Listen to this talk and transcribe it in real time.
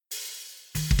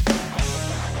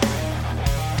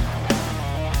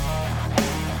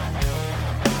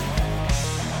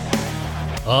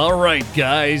All right,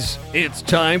 guys, it's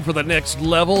time for the Next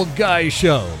Level Guy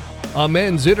Show, a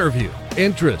men's interview,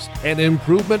 interest, and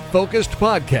improvement-focused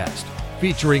podcast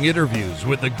featuring interviews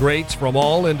with the greats from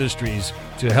all industries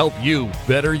to help you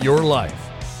better your life.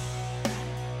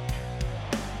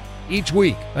 Each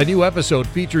week, a new episode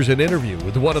features an interview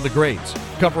with one of the greats,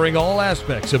 covering all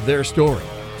aspects of their story,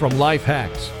 from life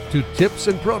hacks to tips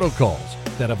and protocols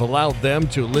that have allowed them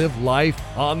to live life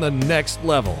on the next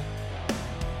level.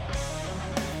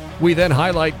 We then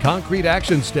highlight concrete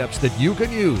action steps that you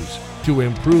can use to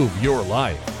improve your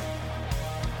life.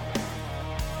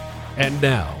 And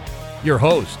now, your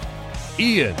host,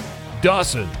 Ian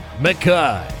Dawson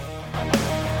Mackay.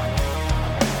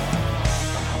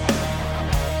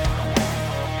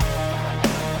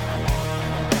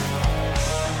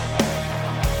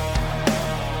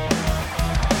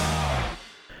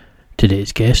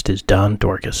 Today's guest is Dan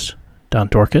Dworkis. Dan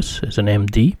Dworkis is an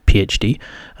MD, PhD,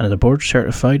 and is a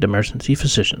board-certified emergency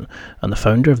physician and the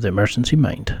founder of the Emergency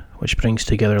Mind, which brings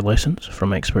together lessons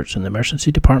from experts in the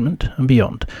emergency department and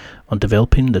beyond on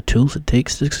developing the tools it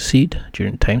takes to succeed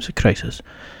during times of crisis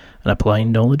and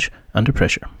applying knowledge under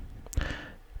pressure.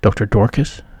 Dr.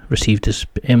 Dworkis received his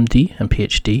MD and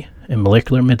PhD in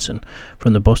molecular medicine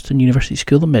from the Boston University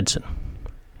School of Medicine.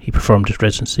 He performed his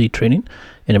residency training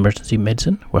in emergency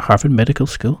medicine with Harvard Medical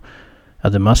School,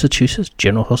 at the Massachusetts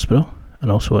General Hospital,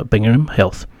 and also at Bingham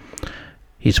Health.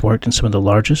 He's worked in some of the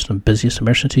largest and busiest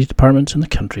emergency departments in the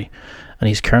country, and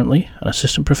he's currently an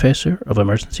assistant professor of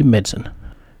emergency medicine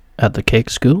at the Keck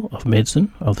School of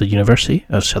Medicine of the University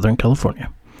of Southern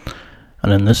California.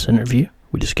 And in this interview,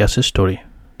 we discuss his story,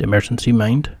 the emergency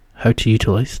mind, how to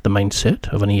utilize the mindset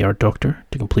of an ER doctor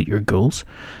to complete your goals,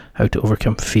 how to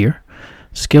overcome fear,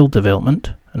 skill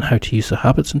development, and how to use the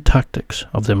habits and tactics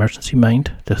of the emergency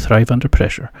mind to thrive under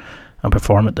pressure and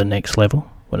perform at the next level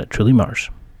when it truly matters.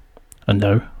 And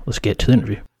now, let's get to the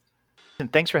interview. And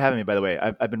thanks for having me, by the way.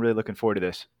 I've been really looking forward to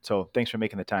this, so thanks for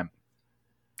making the time.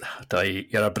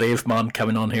 You're a brave man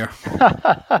coming on here.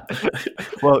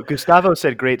 Well, Gustavo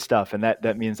said great stuff, and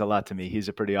that means a lot to me. He's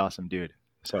a pretty awesome dude.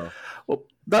 Well,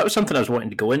 that was something I was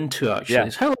wanting to go into, actually. Yeah.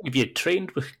 How long have you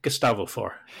trained with Gustavo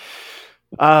for?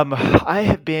 I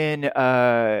have been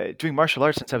doing martial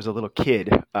arts since I was a little kid.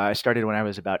 I started when I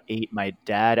was about 8. My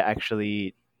dad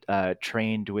actually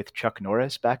trained with Chuck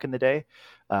Norris back in the day.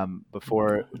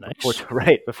 Before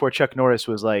Chuck Norris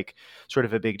was like sort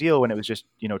of a big deal, when it was just,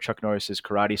 Chuck Norris's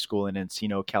karate school in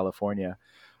Encino, California.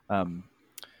 And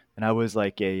I was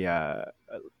like a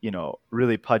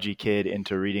really pudgy kid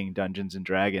into reading Dungeons and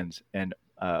Dragons. And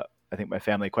I think my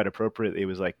family quite appropriately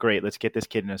was like, great, let's get this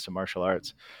kid into some martial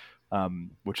arts.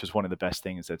 Which was one of the best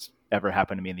things that's ever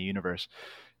happened to me in the universe.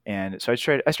 And so I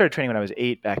started training when I was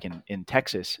 8 back in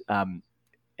Texas. And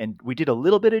we did a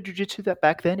little bit of jiu-jitsu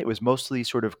back then. It was mostly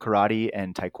sort of karate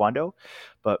and taekwondo.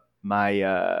 But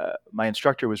my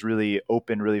instructor was really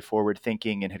open, really forward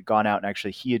thinking, and had gone out and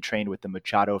actually he had trained with the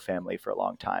Machado family for a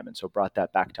long time. And so brought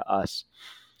that back to us.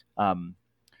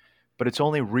 But it's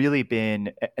only really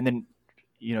been, and then,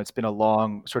 it's been a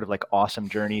long sort of like awesome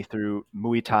journey through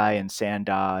Muay Thai and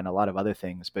Sanda and a lot of other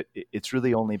things, but it's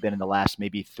really only been in the last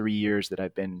maybe 3 years that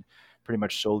I've been pretty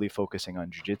much solely focusing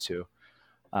on jiu-jitsu.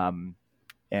 And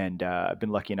I've been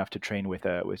lucky enough to train with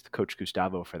Coach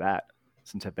Gustavo for that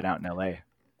since I've been out in LA.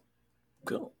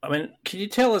 Cool. I mean, can you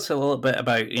tell us a little bit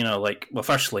about,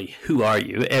 firstly, who are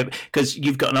you? Because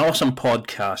you've got an awesome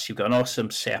podcast, you've got an awesome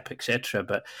SEP, etc.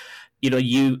 But,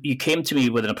 you came to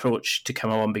me with an approach to come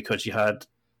on because you had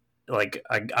like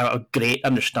a great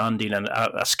understanding and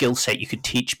a skill set you could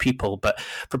teach people. But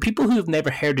for people who have never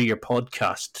heard of your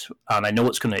podcast, and I know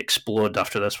it's going to explode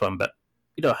after this one, but,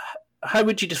 how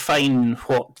would you define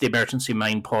what the Emergency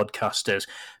Mind podcast is,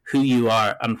 who you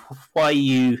are, and why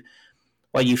you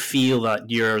feel that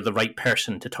you're the right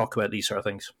person to talk about these sort of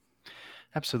things?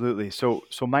 Absolutely. So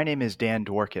my name is Dan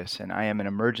Dworkis, and I am an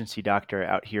emergency doctor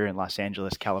out here in Los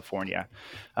Angeles, California.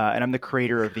 And I'm the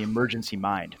creator of the Emergency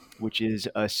Mind, which is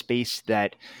a space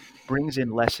that brings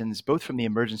in lessons both from the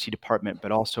emergency department,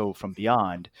 but also from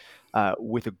beyond,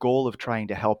 with a goal of trying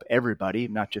to help everybody,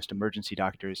 not just emergency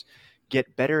doctors,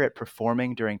 get better at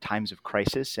performing during times of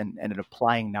crisis and at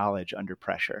applying knowledge under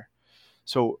pressure.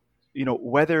 So,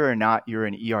 whether or not you're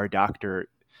an ER doctor,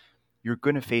 you're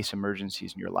going to face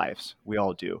emergencies in your lives. We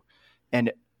all do.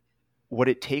 And what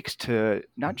it takes to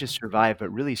not just survive,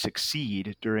 but really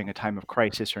succeed during a time of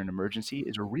crisis or an emergency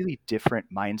is a really different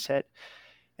mindset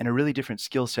and a really different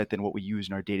skill set than what we use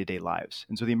in our day-to-day lives.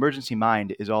 And so the Emergency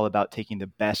Mind is all about taking the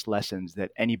best lessons that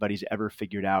anybody's ever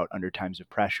figured out under times of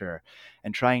pressure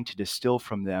and trying to distill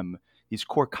from them these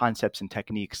core concepts and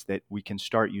techniques that we can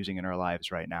start using in our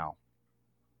lives right now.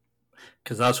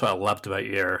 Because that's what I loved about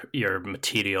your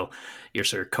material, your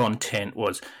sort of content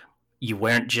was you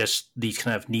weren't just these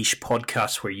kind of niche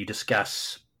podcasts where you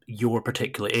discuss your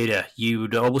particular area. You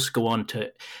would always go on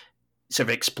to sort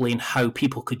of explain how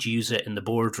people could use it in the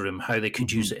boardroom, how they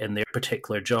could use it in their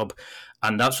particular job.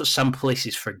 And that's what some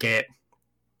places forget.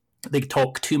 They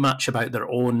talk too much about their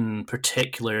own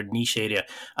particular niche area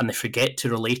and they forget to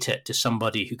relate it to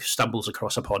somebody who stumbles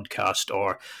across a podcast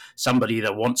or somebody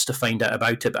that wants to find out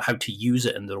about it, but how to use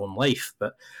it in their own life.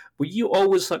 But were you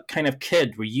always that kind of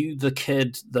kid? Were you the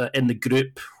kid that in the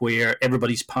group where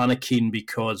everybody's panicking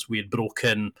because we had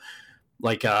broken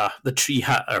like the tree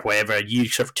hut or whatever? You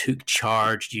sort of took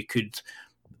charge. You could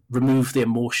remove the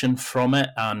emotion from it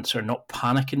and sort of not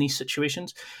panic in these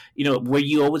situations. Were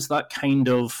you always that kind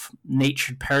of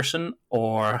natured person,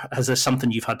 or is this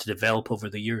something you've had to develop over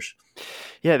the years?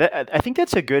 Yeah, I think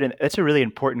that's a really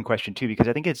important question too, because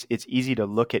I think it's easy to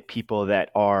look at people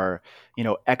that are,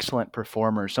 excellent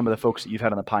performers. Some of the folks that you've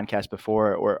had on the podcast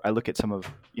before, or I look at some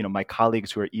of, my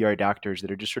colleagues who are ER doctors that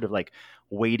are just sort of like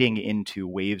wading into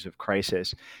waves of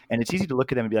crisis. And it's easy to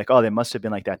look at them and be like, oh, they must have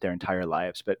been like that their entire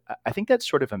lives. But I think that's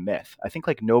sort of a myth. I think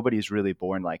like nobody's really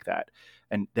born like that.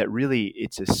 And that really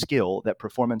it's a skill, that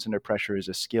performance under pressure is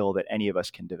a skill that any of us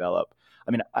can develop.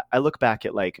 I mean, I look back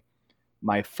at like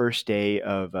my first day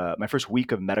of my first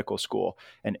week of medical school,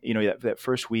 and that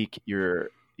first week you're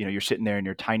sitting there in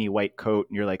your tiny white coat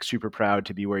and you're like super proud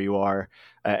to be where you are,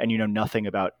 and you know nothing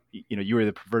about you are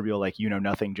the proverbial like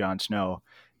nothing Jon Snow,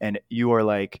 and you are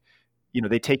like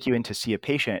they take you in to see a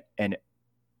patient and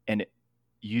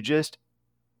you just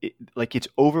it's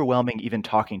overwhelming even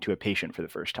talking to a patient for the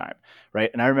first time, right?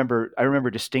 And I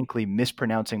remember distinctly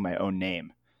mispronouncing my own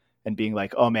name and being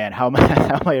like, oh man, how am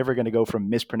I ever going to go from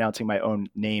mispronouncing my own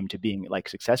name to being like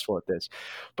successful at this?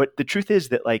 But the truth is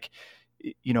that like,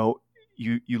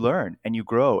 you learn and you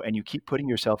grow and you keep putting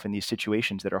yourself in these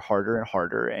situations that are harder and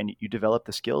harder, and you develop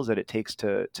the skills that it takes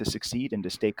to succeed and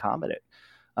to stay calm at it.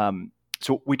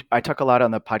 So I talk a lot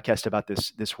on the podcast about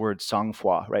this word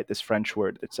sang-froid, right? This French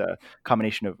word. It's a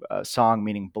combination of sang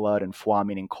meaning blood and froid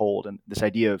meaning cold, and this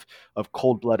idea of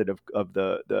cold-blooded of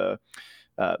the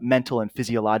mental and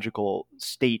physiological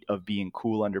state of being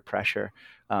cool under pressure.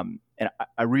 And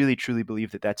I really truly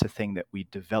believe that that's a thing that we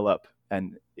develop,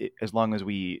 and as long as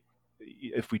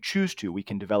if we choose to, we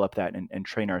can develop that and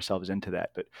train ourselves into that.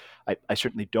 But I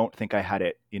certainly don't think I had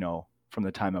it, from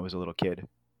the time I was a little kid.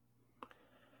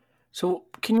 So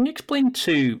can you explain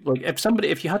like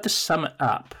if you had to sum it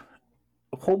up,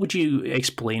 what would you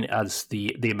explain as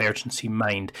the emergency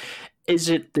mind? Is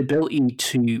it the ability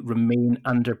to remain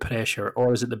under pressure,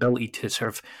 or is it the ability to sort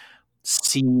of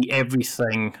see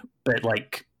everything, but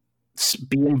like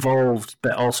be involved,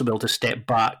 but also be able to step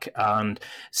back and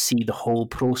see the whole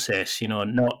process,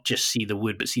 not just see the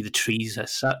wood, but see the trees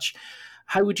as such?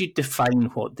 How would you define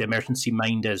what the emergency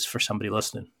mind is for somebody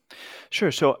listening?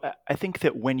 Sure. So I think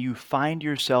that when you find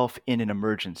yourself in an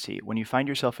emergency, when you find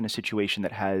yourself in a situation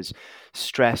that has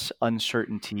stress,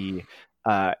 uncertainty,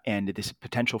 and this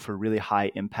potential for really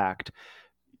high impact,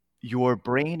 your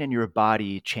brain and your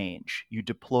body change. You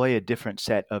deploy a different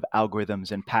set of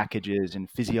algorithms and packages and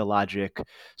physiologic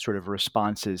sort of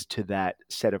responses to that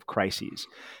set of crises.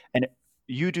 And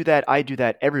you do that, I do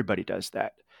that, everybody does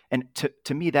that. And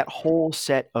to me, that whole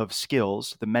set of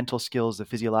skills, the mental skills, the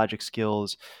physiologic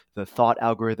skills, the thought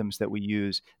algorithms that we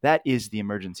use, that is the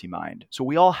emergency mind. So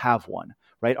we all have one,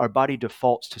 right? Our body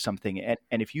defaults to something.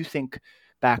 And if you think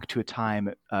back to a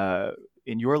time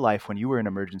in your life when you were in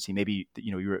an emergency, maybe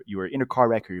you were in a car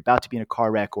wreck, or you're about to be in a car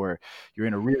wreck, or you're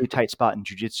in a really tight spot in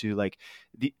jiu-jitsu, like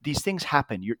these things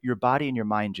happen. Your body and your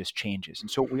mind just changes. And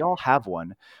so we all have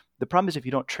one. The problem is if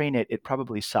you don't train it, it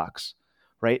probably sucks.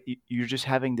 Right? You're just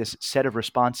having this set of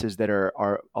responses that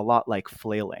are a lot like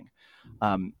flailing.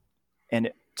 And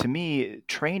to me,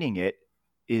 training it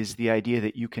is the idea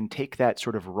that you can take that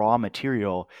sort of raw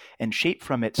material and shape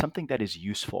from it something that is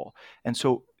useful. And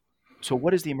so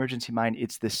what is the emergency mind?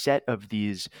 It's the set of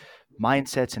these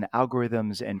mindsets and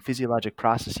algorithms and physiologic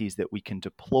processes that we can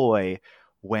deploy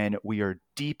when we are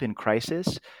deep in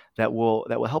crisis that will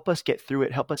help us get through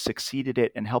it, help us succeed at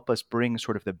it, and help us bring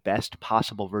sort of the best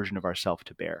possible version of ourselves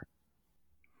to bear.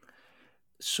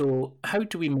 So how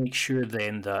do we make sure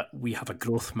then that we have a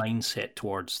growth mindset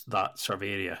towards that sort of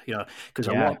area? Because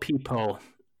a lot of people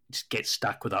just get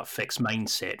stuck with that fixed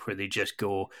mindset where they just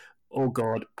go, oh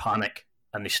God, panic.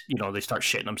 And they start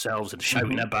shitting themselves and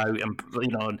shouting about, and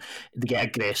and they get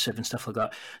aggressive and stuff like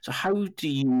that. So how do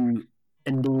you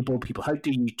enable people? How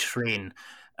do you train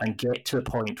and get to the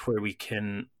point where we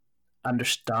can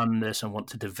understand this and want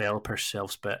to develop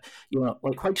ourselves? But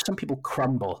like, why do some people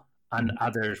crumble and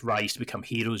others rise to become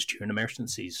heroes during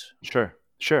emergencies?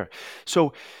 Sure.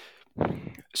 So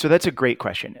that's a great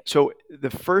question. So the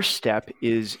first step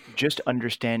is just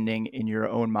understanding in your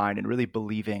own mind and really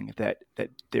believing that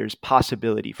there's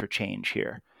possibility for change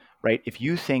here, right? If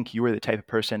you think you are the type of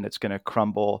person that's going to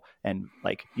crumble and,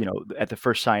 like, at the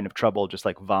first sign of trouble, just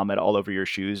like vomit all over your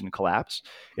shoes and collapse,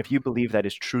 if you believe that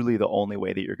is truly the only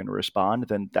way that you're going to respond,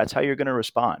 then that's how you're going to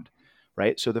respond,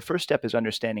 right? So the first step is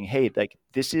understanding, hey, like,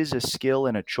 this is a skill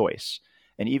and a choice.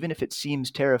 And even if it seems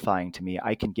terrifying to me,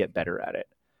 I can get better at it.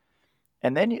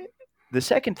 And then the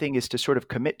second thing is to sort of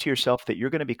commit to yourself that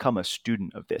you're going to become a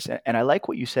student of this. And I like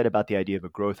what you said about the idea of a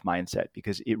growth mindset,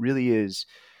 because it really is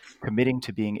committing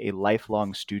to being a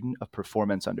lifelong student of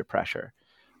performance under pressure.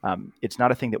 It's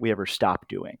not a thing that we ever stop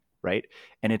doing, right?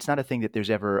 And it's not a thing that there's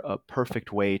ever a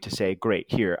perfect way to say, great,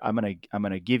 here, I'm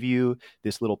gonna give you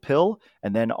this little pill,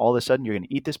 and then all of a sudden you're gonna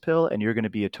eat this pill, and you're gonna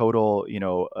be a total,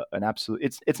 an absolute.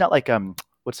 It's not like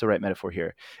what's the right metaphor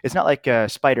here? It's not like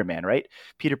Spider-Man, right?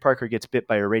 Peter Parker gets bit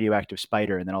by a radioactive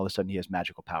spider, and then all of a sudden he has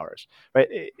magical powers, right?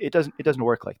 It doesn't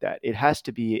work like that. It has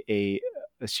to be a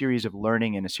series of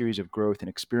learning and a series of growth and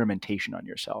experimentation on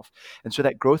yourself. And so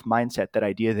that growth mindset, that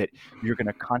idea that you're going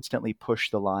to constantly push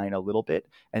the line a little bit,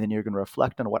 and then you're going to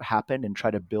reflect on what happened and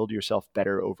try to build yourself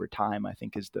better over time, I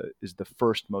think is the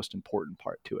first most important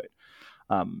part to it.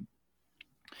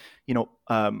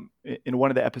 In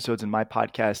one of the episodes in my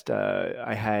podcast,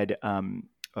 I had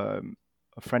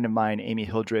a friend of mine, Amy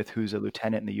Hildreth, who's a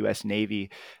lieutenant in the U.S. Navy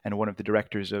and one of the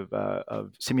directors of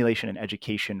simulation and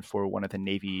education for one of the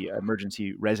Navy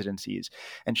emergency residencies.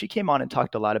 And she came on and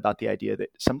talked a lot about the idea that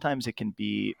sometimes it can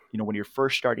be, when you're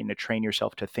first starting to train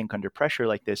yourself to think under pressure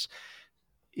like this,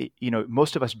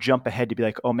 most of us jump ahead to be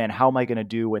like, oh man, how am I going to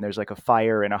do when there's like a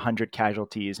fire and 100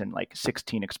 casualties and like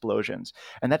 16 explosions?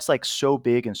 And that's like so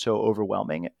big and so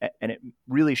overwhelming, and it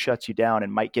really shuts you down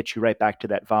and might get you right back to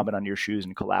that vomit on your shoes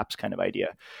and collapse kind of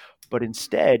idea. But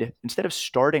instead of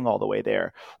starting all the way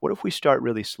there, what if we start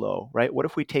really slow, right? What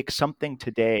if we take something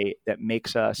today that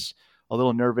makes us a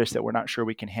little nervous, that we're not sure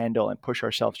we can handle, and push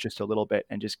ourselves just a little bit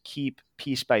and just keep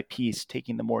piece by piece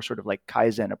taking the more sort of like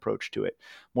Kaizen approach to it,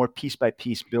 more piece by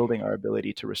piece building our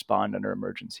ability to respond under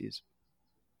emergencies.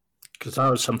 Because that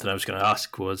was something I was going to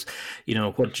ask was,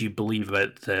 what do you believe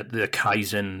about the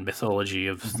Kaizen mythology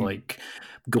of like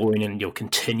going and,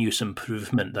 continuous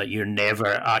improvement, that you're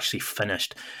never actually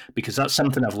finished? Because that's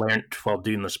something I've learned while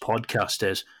doing this podcast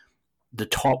is, the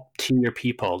top tier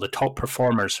people, the top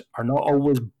performers are not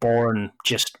always born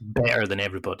just better than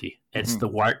everybody. It's the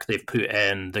work they've put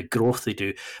in, the growth they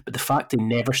do, but the fact they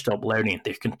never stop learning,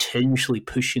 they're continuously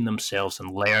pushing themselves and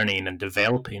learning and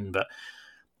developing. But,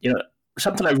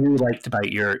 something I really liked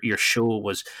about your show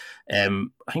was, I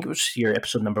think it was your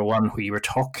episode number 1, where you were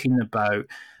talking about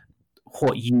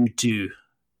what you do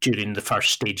during the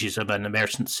first stages of an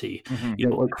emergency.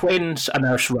 Like when a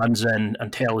nurse runs in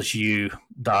and tells you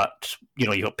that,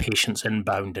 you got patients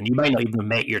inbound, and you might not even have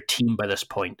met your team by this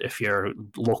point if you're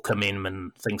locuming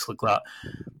and things like that.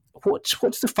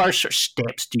 What's the first sort of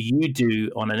steps do you do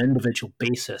on an individual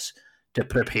basis to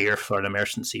prepare for an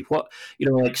emergency? What,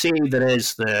 like say there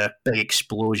is the big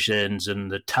explosions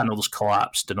and the tunnels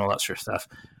collapsed and all that sort of stuff.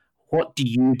 What do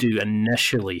you do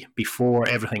initially before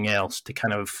everything else to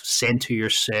kind of center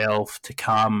yourself, to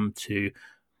calm,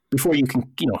 before you can,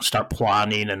 start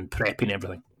planning and prepping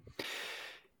everything?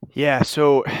 Yeah.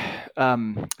 So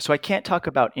I can't talk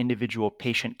about individual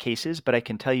patient cases, but I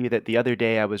can tell you that the other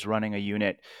day I was running a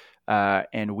unit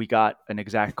and we got an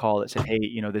exact call that said,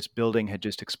 hey, this building had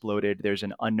just exploded. There's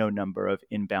an unknown number of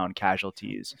inbound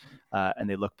casualties and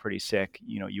they look pretty sick.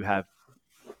 You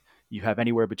have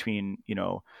anywhere between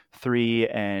 3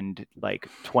 and like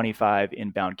 25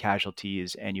 inbound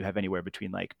casualties, and you have anywhere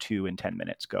between like 2 and 10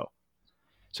 minutes go.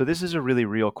 So this is a really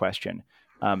real question.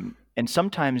 And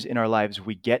sometimes in our lives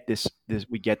we get this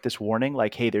warning,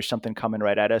 like, hey, there's something coming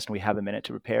right at us, and we have a minute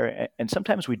to prepare. And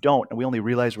sometimes we don't, and we only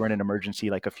realize we're in an emergency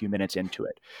like a few minutes into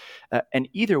it. And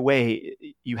either way,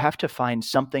 you have to find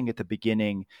something at the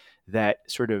beginning that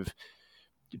sort of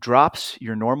drops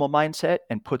your normal mindset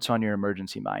and puts on your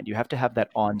emergency mind. You have to have that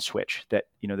on switch, that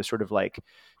the sort of like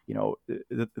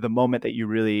the moment that you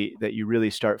really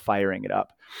start firing it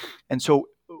up. And so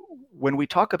when we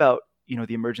talk about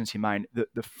the emergency mind,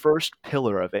 the first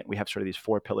pillar of it, we have sort of these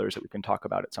 4 pillars that we can talk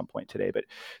about at some point today, but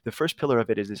the first pillar of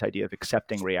it is this idea of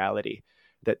accepting reality.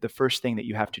 That the first thing that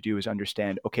you have to do is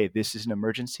understand, okay, this is an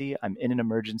emergency. I'm in an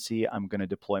emergency. I'm going to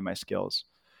deploy my skills.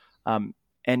 And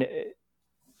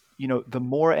the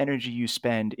more energy you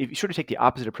spend, if you sort of take the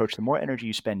opposite approach, the more energy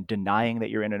you spend denying that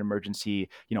you're in an emergency,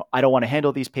 I don't want to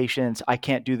handle these patients. I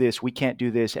can't do this. We can't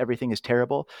do this. Everything is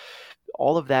terrible.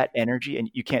 All of that energy,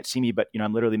 and you can't see me, but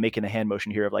I'm literally making the hand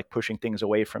motion here of like pushing things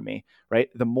away from me, right?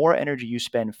 The more energy you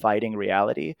spend fighting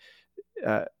reality,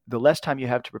 the less time you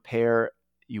have to prepare.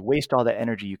 You waste all that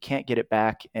energy. You can't get it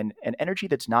back. And energy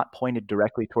that's not pointed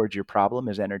directly towards your problem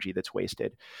is energy that's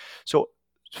wasted. So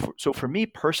for me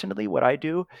personally, what I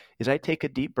do is I take a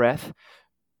deep breath.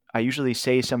 I usually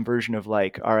say some version of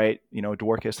like, all right,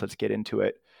 Dworkis, let's get into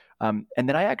it. And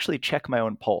then I actually check my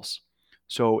own pulse.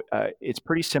 So it's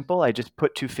pretty simple. I just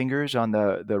put two fingers on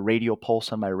the radial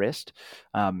pulse on my wrist.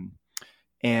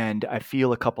 And I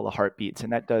feel a couple of heartbeats,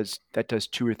 and that does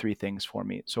two or three things for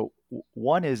me. So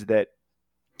one is that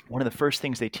one of the first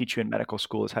things they teach you in medical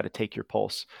school is how to take your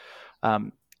pulse.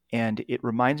 And it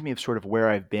reminds me of sort of where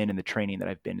I've been in the training that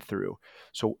I've been through.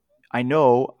 So I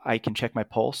know I can check my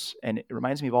pulse, and it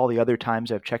reminds me of all the other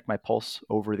times I've checked my pulse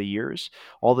over the years,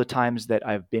 all the times that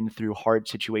I've been through hard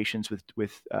situations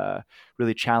with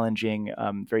really challenging,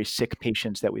 very sick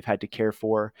patients that we've had to care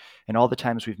for, and all the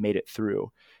times we've made it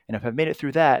through. And if I've made it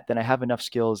through that, then I have enough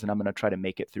skills, and I'm going to try to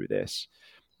make it through this.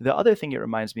 The other thing it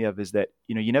reminds me of is that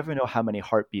you never know how many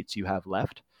heartbeats you have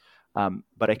left.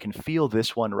 But I can feel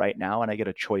this one right now, and I get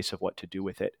a choice of what to do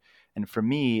with it. And for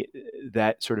me,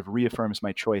 that sort of reaffirms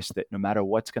my choice that no matter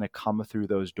what's going to come through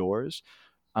those doors,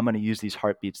 I'm going to use these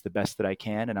heartbeats the best that I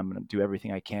can, and I'm going to do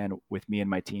everything I can with me and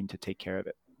my team to take care of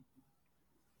it.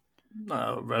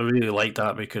 I really like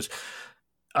that, because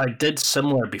I did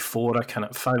similar before I kind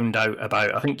of found out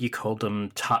about, I think you called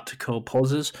them tactical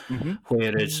pauses,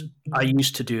 whereas I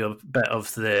used to do a bit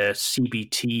of the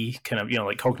CBT, kind of,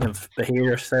 like cognitive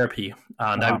behavior therapy,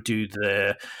 and I would do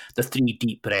the 3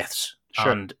 deep breaths. Sure.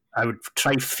 And I would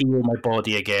try feel my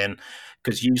body again,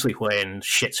 because usually when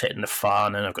shit's hitting the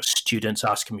fan and I've got students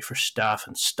asking me for stuff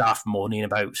and staff moaning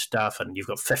about stuff and you've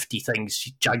got 50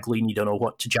 things juggling, you don't know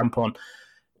what to jump on,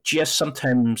 just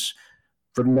sometimes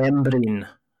remembering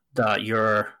that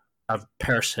you're a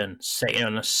person sitting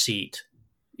on a seat,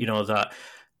 that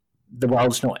the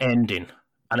world's not ending.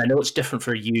 And I know it's different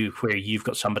for you, where you've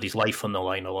got somebody's life on the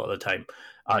line a lot of the time,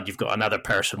 and you've got another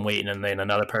person waiting, and then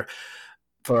another person.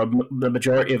 For the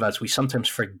majority of us, we sometimes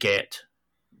forget.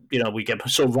 We get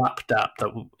so wrapped up that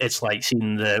it's like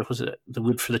seeing the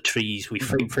wood for the trees. We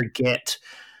forget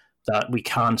that we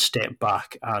can step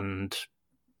back and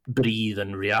breathe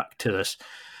and react to this.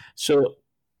 So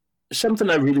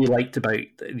something I really liked about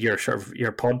your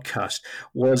podcast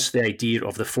was the idea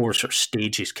of the 4 sort of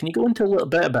stages. Can you go into a little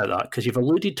bit about that? Because you've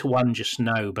alluded to one just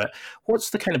now, but what's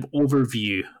the kind of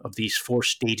overview of these 4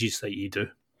 stages that you do?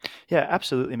 Yeah,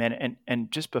 absolutely, man.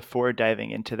 And just before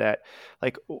diving into that,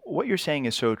 like what you're saying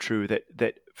is so true that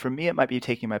for me, it might be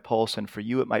taking my pulse, and for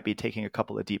you, it might be taking a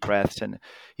couple of deep breaths. And,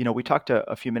 we talked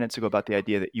a few minutes ago about the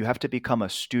idea that you have to become a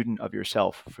student of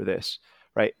yourself for this,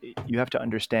 right? You have to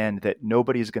understand that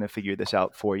nobody's going to figure this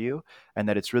out for you, and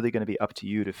that it's really going to be up to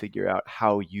you to figure out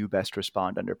how you best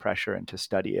respond under pressure and to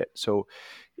study it. So,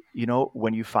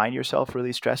 when you find yourself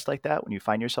really stressed like that, when you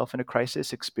find yourself in a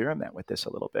crisis, experiment with this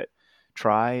a little bit.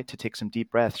 Try to take some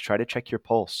deep breaths. Try to check your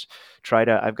pulse.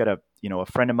 I've got a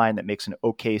friend of mine that makes an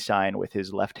okay sign with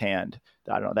his left hand.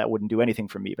 I don't know, that wouldn't do anything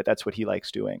for me, but that's what he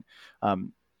likes doing.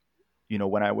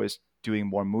 When I was doing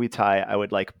more Muay Thai, I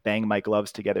would like bang my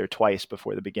gloves together twice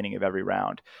before the beginning of every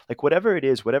round. Like whatever it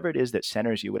is that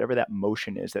centers you, whatever that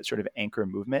motion is, that sort of anchor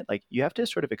movement, like you have to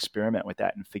sort of experiment with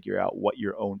that and figure out what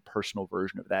your own personal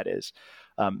version of that is.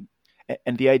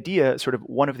 And the idea, sort of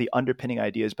one of the underpinning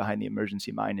ideas behind the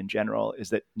emergency mind in general,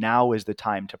 is that now is the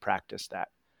time to practice that,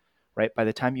 right? By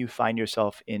the time you find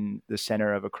yourself in the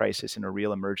center of a crisis, in a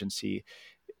real emergency,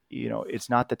 it's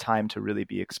not the time to really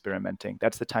be experimenting.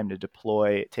 That's the time to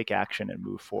deploy, take action, and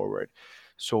move forward.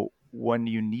 So when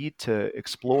you need to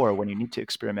explore, when you need to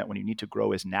experiment, when you need to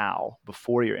grow is now,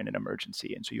 before you're in an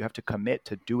emergency. And so you have to commit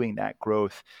to doing that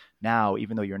growth now,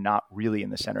 even though you're not really in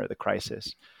the center of the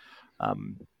crisis.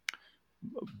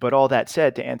 But all that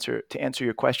said, to answer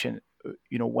your question,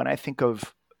 when I think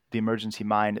of the emergency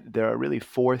mind, there are really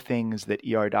 4 things that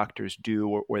ER doctors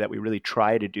do, or that we really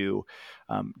try to do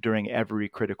during every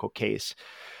critical case.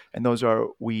 And those are,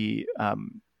 we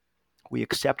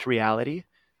accept reality,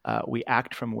 we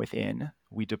act from within,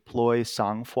 we deploy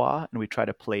sang-froid, and we try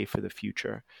to play for the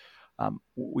future.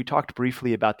 We talked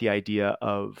briefly about the idea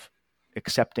of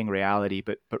accepting reality,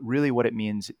 but really what it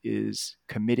means is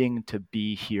committing to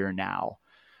be here now,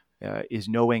 is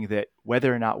knowing that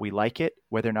whether or not we like it,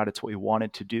 whether or not it's what we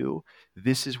wanted to do,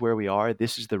 this is where we are,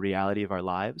 this is the reality of our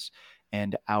lives,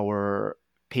 and our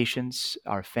patients,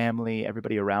 our family,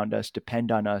 everybody around us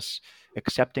depend on us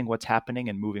accepting what's happening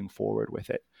and moving forward with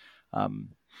it. Um,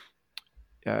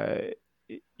 uh,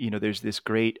 there's this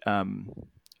great,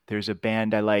 there's a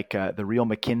band I like, the Real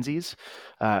McKinseys,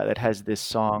 that has this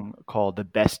song called "The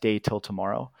Best Day Till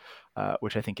Tomorrow,"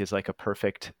 which I think is like a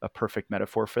perfect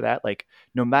metaphor for that. Like,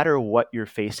 no matter what you're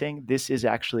facing, this is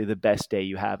actually the best day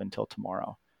you have until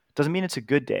tomorrow. Doesn't mean it's a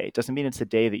good day. It doesn't mean it's the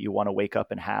day that you want to wake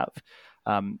up and have.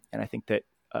 And I think that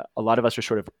a lot of us are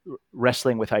sort of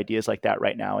wrestling with ideas like that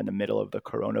right now in the middle of the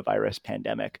coronavirus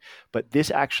pandemic. But this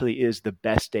actually is the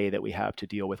best day that we have to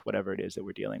deal with whatever it is that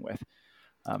we're dealing with.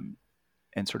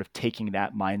 And sort of taking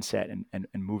that mindset and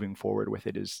moving forward with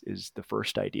it is the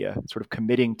first idea. Sort of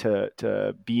committing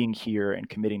to being here and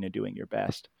committing to doing your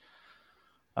best.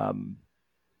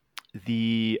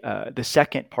 The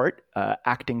second part,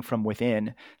 acting from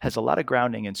within, has a lot of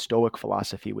grounding in Stoic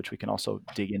philosophy, which we can also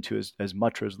dig into as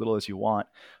much or as little as you want.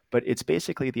 But it's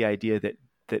basically the idea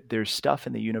that there's stuff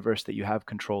in the universe that you have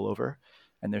control over,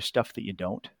 and there's stuff that you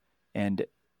don't. And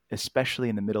especially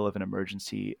in the middle of an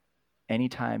emergency,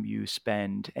 anytime you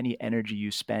spend any energy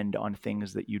you spend on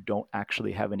things that you don't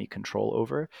actually have any control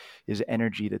over is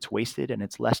energy that's wasted, and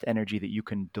it's less energy that you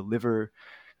can deliver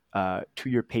to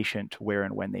your patient where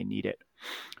and when they need it.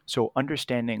 So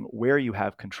understanding where you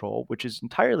have control, which is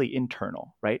entirely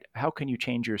internal, right? How can you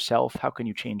change yourself? How can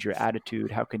you change your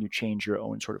attitude? How can you change your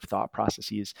own sort of thought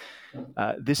processes?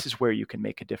 This is where you can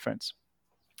make a difference.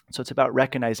 So it's about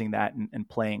recognizing that and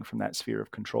playing from that sphere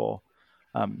of control.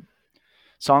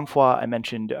 Sang-froid, I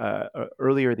mentioned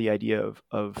earlier, the idea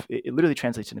of it literally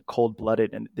translates into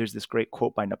cold-blooded. And there's this great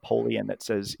quote by Napoleon that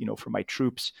says, for my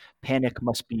troops, panic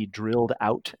must be drilled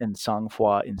out and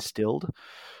sang-froid instilled.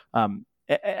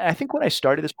 I think when I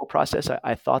started this whole process,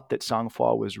 I thought that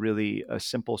sang-froid was really a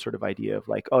simple sort of idea of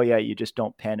like, oh yeah, you just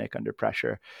don't panic under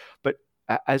pressure. But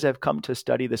as I've come to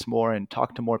study this more and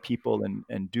talk to more people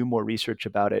and do more research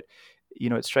about it,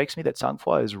 it strikes me that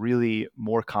sang-froid is really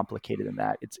more complicated than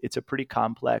that. It's a pretty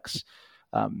complex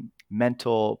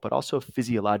mental, but also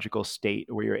physiological state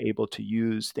where you're able to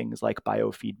use things like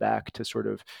biofeedback to sort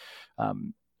of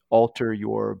alter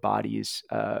your body's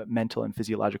mental and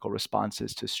physiological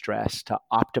responses to stress, to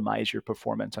optimize your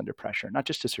performance under pressure, not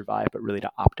just to survive, but really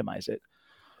to optimize it.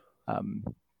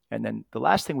 And then the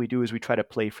last thing we do is we try to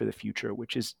play for the future,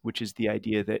 which is the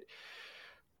idea that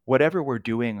whatever we're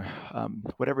doing,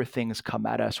 whatever things come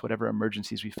at us, whatever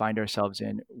emergencies we find ourselves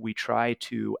in, we try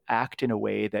to act in a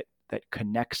way that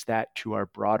connects that to our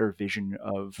broader vision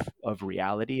of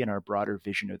reality and our broader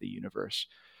vision of the universe.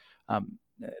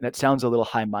 That sounds a little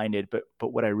high-minded, but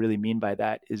what I really mean by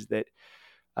that is that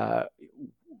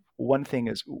one thing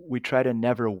is we try to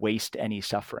never waste any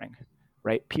suffering,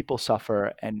 right? People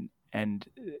suffer, and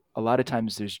a lot of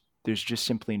times there's just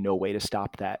simply no way to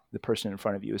stop that. The person in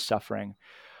front of you is suffering.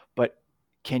 But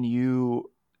can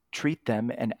you treat them?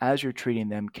 And as you're treating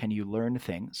them, can you learn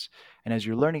things? And as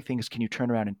you're learning things, can you turn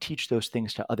around and teach those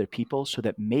things to other people so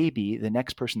that maybe the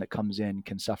next person that comes in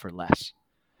can suffer less?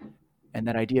 And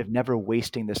that idea of never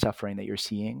wasting the suffering that you're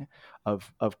seeing,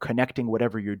 of connecting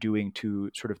whatever you're doing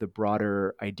to sort of the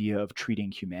broader idea of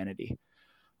treating humanity.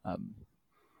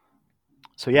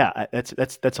 So yeah,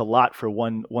 that's a lot for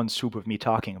one swoop of me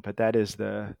talking, but that's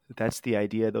the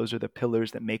idea. Those are the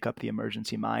pillars that make up the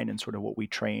emergency mind and sort of what we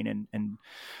train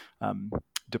and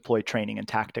deploy training and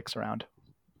tactics around.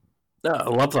 Yeah, I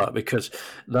love that, because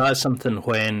that is something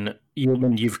when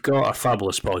you've got a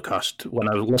fabulous podcast. When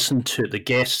I listen to the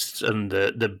guests and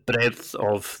the breadth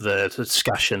of the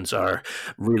discussions are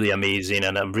really amazing,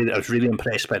 and I was really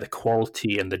impressed by the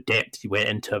quality and the depth you went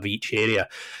into of each area.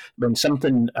 When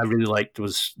something I really liked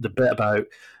was the bit about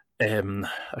I can't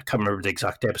remember the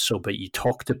exact episode, but you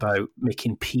talked about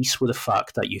making peace with the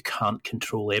fact that you can't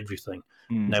control everything.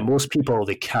 Now, most people,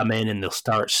 they come in and they'll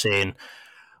start saying,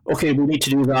 okay, we need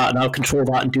to do that, and I'll control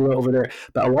that and do it over there.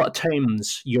 But a lot of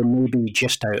times, you're maybe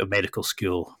just out of medical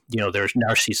school. There's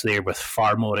nurses there with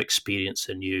far more experience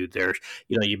than you.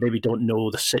 You maybe don't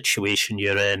know the situation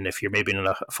you're in, if you're maybe in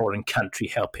a foreign country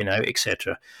helping out,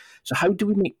 etc. So how do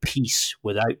we make peace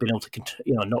without being able to,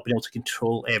 not being able to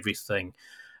control everything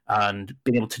and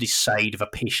being able to decide if a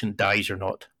patient dies or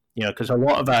not? Because a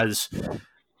lot of us,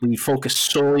 we focus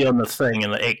solely on the thing,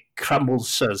 and it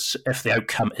crumbles us if the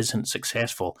outcome isn't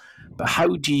successful. But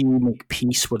how do you make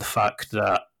peace with the fact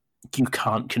that you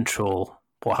can't control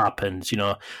what happens?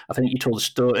 I think you told a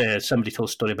story. Somebody told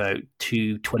a story about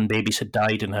 2 twin babies had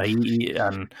died in Haiti,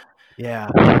 and yeah,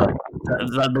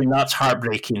 that's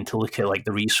heartbreaking to look at, like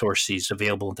the resources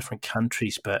available in different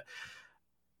countries. But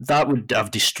that would have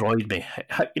destroyed me.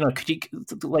 Could you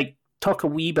talk a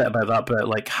wee bit about that, but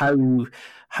like how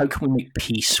can we make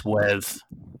peace with,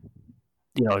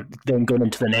 then going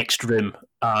into the next room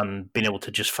and being able to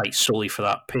just fight solely for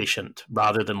that patient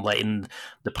rather than letting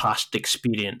the past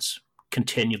experience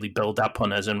continually build up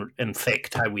on us and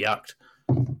infect how we act.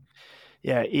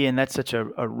 Yeah, Ian, that's such a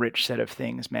rich set of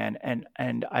things, man.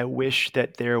 And I wish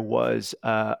that there was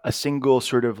a single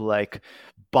sort of like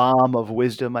bomb of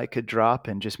wisdom I could drop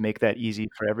and just make that easy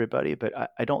for everybody. But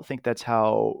I don't think that's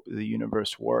how the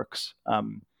universe works.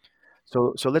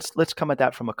 So let's come at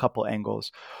that from a couple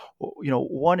angles.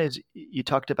 One is you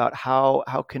talked about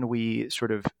how can we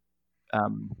sort of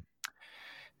um,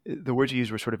 the words you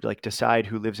used were sort of like decide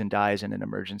who lives and dies in an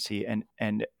emergency, and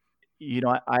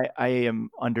I am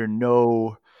under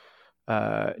no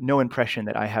impression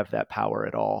that I have that power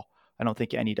at all. I don't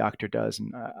think any doctor does,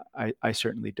 and I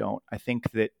certainly don't. I think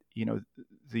that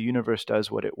the universe does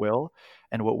what it will,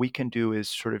 and what we can do is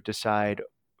sort of decide: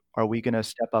 are we going to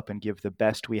step up and give the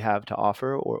best we have to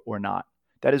offer, or not?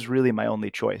 That is really my only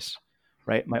choice,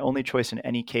 right? My only choice in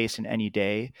any case, in any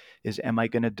day, is am I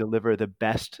going to deliver the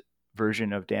best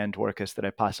version of Dan Dworkis that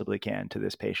I possibly can to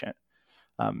this patient?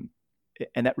 Um,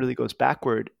 and that really goes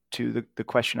backward to the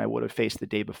question I would have faced the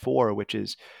day before, which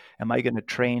is, am I going to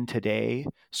train today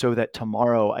so that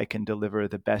tomorrow I can deliver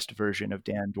the best version of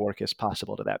Dan Dworkis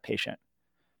possible to that patient?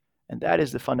 And that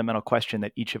is the fundamental question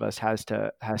that each of us has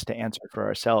to answer for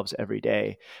ourselves every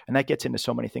day. And that gets into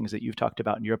so many things that you've talked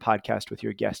about in your podcast with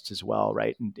your guests as well,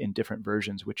 right? In different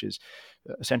versions, which is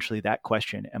essentially that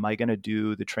question: am I going to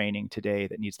do the training today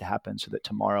that needs to happen so that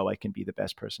tomorrow I can be the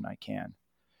best person I can?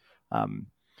 Um,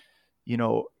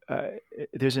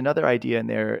 there's another idea in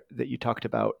there that you talked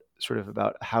about, sort of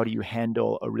about how do you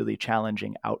handle a really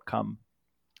challenging outcome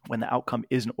when the outcome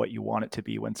isn't what you want it to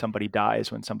be, when somebody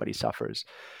dies, when somebody suffers.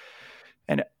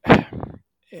 And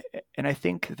I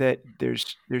think that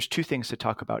there's two things to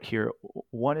talk about here.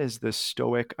 One is the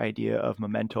Stoic idea of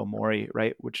memento mori,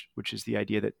 right? Which is the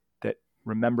idea that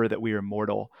remember that we are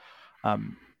mortal.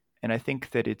 And I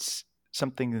think that it's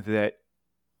something that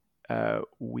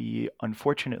we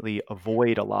unfortunately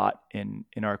avoid a lot in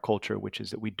our culture, which is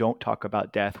that we don't talk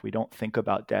about death. We don't think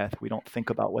about death. We don't think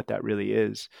about what that really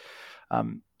is.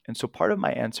 And so part of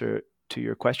my answer to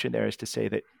your question there is to say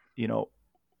that,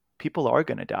 people are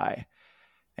going to die,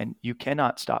 and you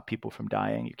cannot stop people from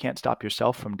dying. You can't stop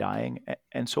yourself from dying.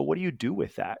 And so what do you do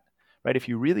with that? Right? If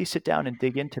you really sit down and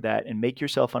dig into that and make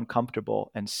yourself uncomfortable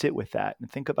and sit with that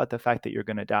and think about the fact that you're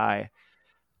going to die,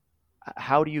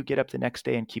 how do you get up the next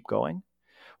day and keep going?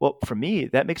 Well, for me,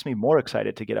 that makes me more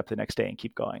excited to get up the next day and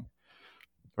keep going.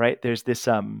 Right? There's this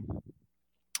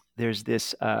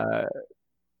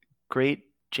great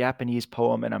Japanese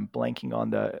poem, and I'm blanking on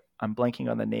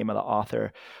the name of the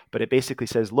author, but it basically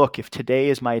says, look, if today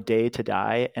is my day to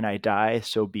die and I die,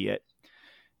 so be it.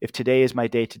 If today is my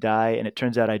day to die and it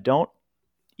turns out I don't,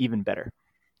 even better.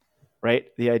 Right?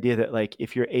 The idea that, like,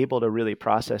 if you're able to really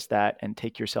process that and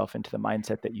take yourself into the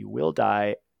mindset that you will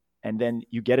die and then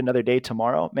you get another day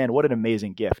tomorrow, man, what an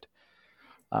amazing gift.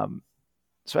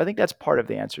 So I think that's part of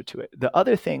the answer to it. The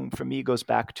other thing for me goes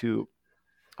back to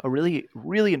a really,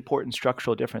 really important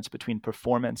structural difference between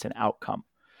performance and outcome.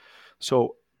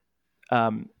 So,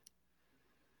 have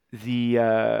you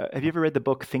ever read the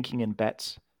book Thinking in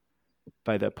Bets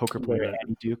by the poker player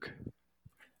Annie Duke?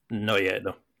 No, yet,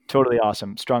 no. Totally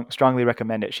awesome. Strongly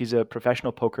recommend it. She's a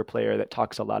professional poker player that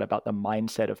talks a lot about the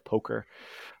mindset of poker.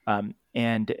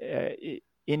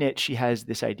 In it, she has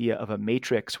this idea of a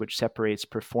matrix which separates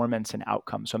performance and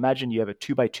outcome. So imagine you have a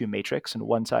 2x2 matrix, and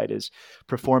one side is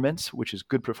performance, which is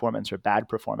good performance or bad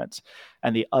performance,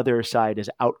 and the other side is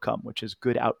outcome, which is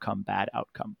good outcome, bad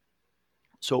outcome.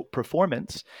 So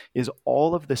performance is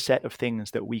all of the set of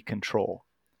things that we control.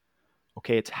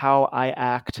 Okay, it's how I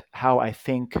act, how I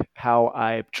think, how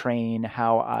I train,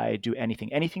 how I do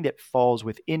anything that falls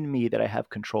within me that I have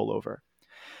control over.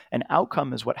 And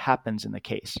outcome is what happens in the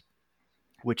case,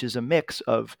 which is a mix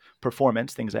of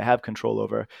performance, things I have control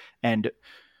over, and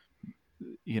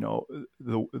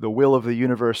the will of the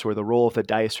universe or the roll of the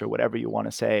dice or whatever you want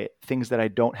to say, things that I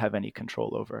don't have any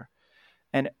control over.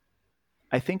 And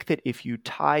I think that if you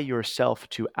tie yourself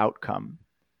to outcome,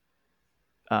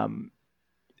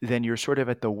 then you're sort of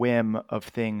at the whim of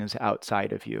things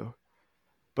outside of you.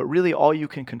 But really all you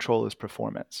can control is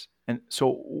performance. And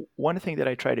so one thing that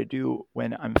I try to do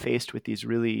when I'm faced with these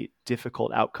really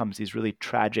difficult outcomes, these really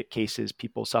tragic cases,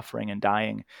 people suffering and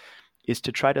dying, is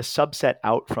to try to subset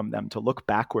out from them, to look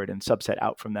backward and subset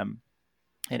out from them.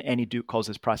 And Annie Duke calls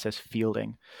this process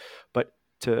fielding. But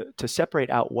to separate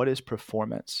out what is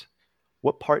performance,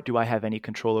 what part do I have any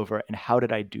control over, and how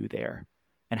did I do there?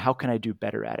 and how can I do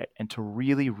better at it, and to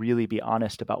really, really be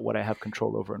honest about what I have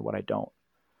control over and what I don't.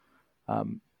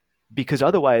 Because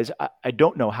otherwise, I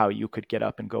don't know how you could get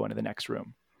up and go into the next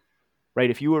room, right?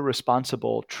 If you were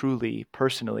responsible truly,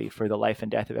 personally, for the life and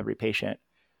death of every patient,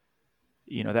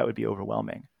 that would be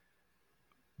overwhelming.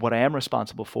 What I am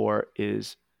responsible for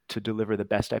is to deliver the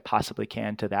best I possibly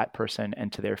can to that person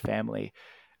and to their family.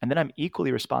 And then I'm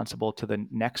equally responsible to the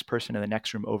next person in the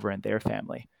next room over and their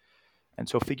family. And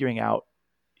so figuring out,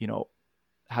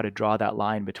 how to draw that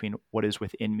line between what is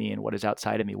within me and what is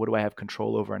outside of me, what do I have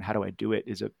control over and how do I do it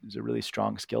is a really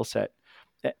strong skill set.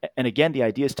 And again, the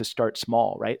idea is to start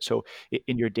small, right? So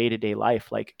in your day-to-day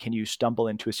life, like, can you stumble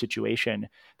into a situation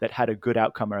that had a good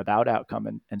outcome or a bad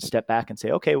outcome and step back and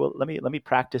say, okay, well, let me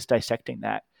practice dissecting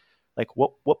that. Like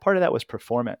what part of that was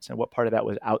performance and what part of that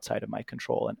was outside of my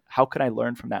control? And how can I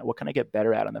learn from that? What can I get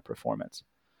better at on the performance?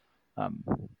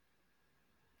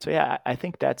 So yeah, I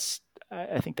think that's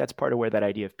part of where that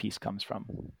idea of peace comes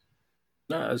from.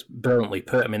 That's brilliantly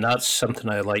put. I mean, that's something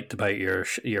I liked about your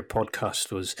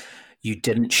podcast was you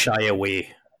didn't shy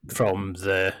away from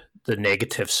the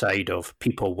negative side of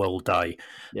people will die.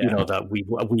 Yeah. That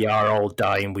we are all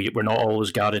dying. We're not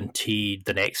always guaranteed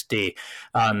the next day.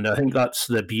 And I think that's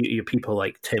the beauty of people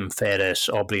like Tim Ferriss,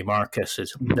 Aubrey Marcus,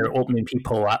 is they're opening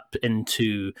people up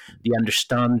into the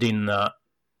understanding that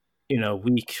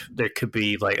there could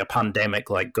be like a pandemic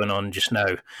like going on just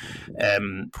now,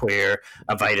 where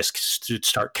a virus could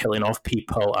start killing off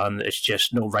people, and it's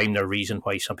just no rhyme or reason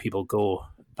why some people go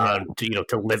and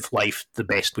to live life the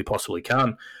best we possibly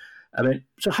can. I mean,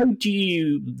 so how do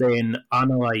you then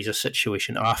analyze a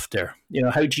situation after?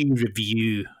 How do you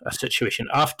review a situation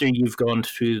after you've gone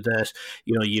through this?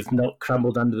 You've not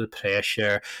crumbled under the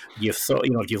pressure. You've thought,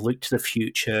 you've looked to the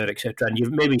future, etc., and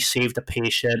you've maybe saved a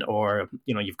patient, or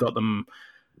you've got them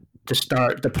to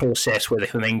start the process where they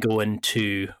can then go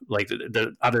into like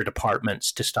the other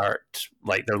departments to start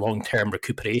like their long-term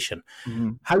recuperation.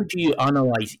 Mm-hmm. How do you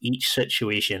analyze each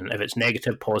situation, if it's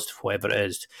negative, positive, whatever it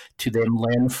is, to then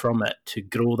learn from it, to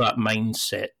grow that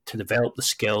mindset, to develop the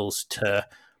skills, to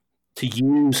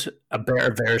use a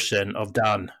better version of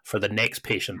Dan for the next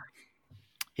patient?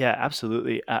 Yeah,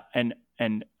 absolutely.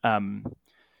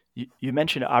 You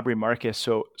mentioned Aubrey Marcus.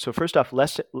 So first off,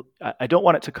 I don't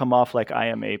want it to come off like I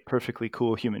am a perfectly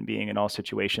cool human being in all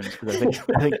situations, because I think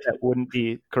that wouldn't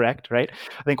be correct, right?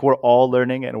 I think we're all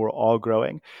learning and we're all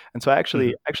growing. And so I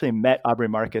actually met Aubrey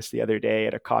Marcus the other day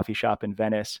at a coffee shop in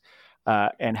Venice,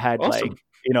 and had awesome.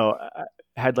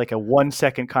 had like a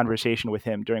 1-second conversation with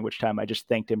him, during which time I just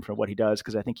thanked him for what he does,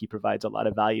 because I think he provides a lot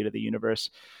of value to the universe.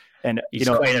 And he's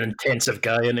quite an intensive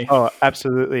guy, isn't he? Oh,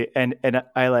 absolutely. And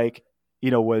I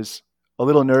was a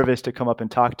little nervous to come up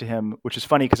and talk to him, which is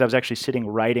funny because I was actually sitting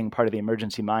writing part of the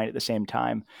Emergency Mind at the same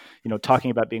time,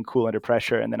 talking about being cool under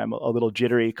pressure. And then I'm a little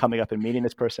jittery coming up and meeting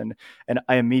this person, and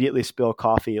I immediately spill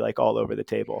coffee like all over the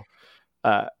table.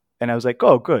 And I was like,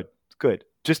 oh, good.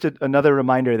 Just another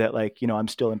reminder that I'm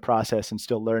still in process and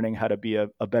still learning how to be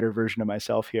a better version of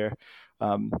myself here.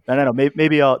 And I don't know,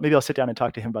 maybe I'll sit down and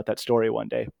talk to him about that story one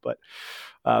day, But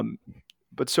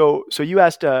so you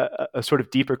asked a sort of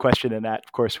deeper question than that,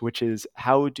 of course, which is,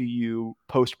 how do you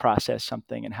post-process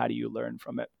something and how do you learn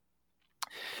from it?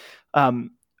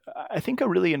 I think a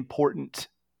really important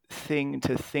thing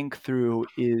to think through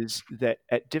is that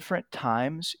at different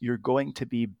times, you're going to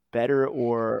be better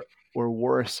or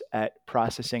worse at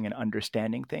processing and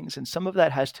understanding things. And some of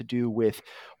that has to do with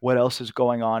what else is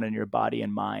going on in your body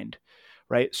and mind.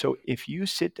 Right. So if you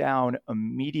sit down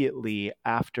immediately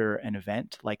after an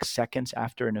event, like seconds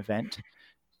after an event,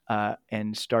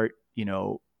 and start,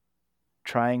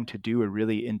 trying to do a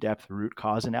really in-depth root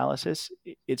cause analysis,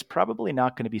 it's probably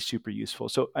not going to be super useful.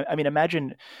 So, I mean,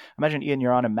 imagine, Ian,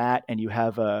 you're on a mat and you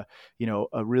have a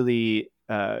really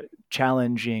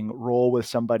challenging role with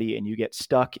somebody, and you get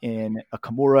stuck in a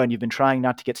Kimura, and you've been trying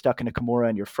not to get stuck in a Kimura,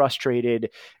 and you're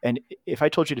frustrated. And if I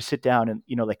told you to sit down and,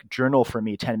 journal for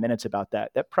me 10 minutes about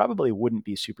that, that probably wouldn't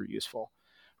be super useful,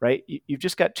 right? You've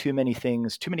just got too many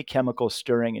things, too many chemicals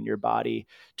stirring in your body,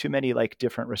 too many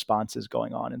different responses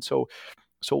going on. And so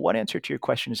one answer to your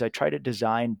question is I try to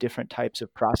design different types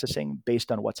of processing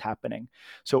based on what's happening.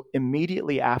 So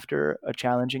immediately after a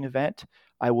challenging event,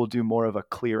 I will do more of a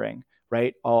clearing,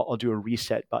 right? I'll do a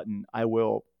reset button. I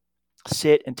will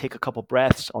sit and take a couple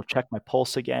breaths. I'll check my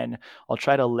pulse again. I'll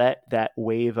try to let that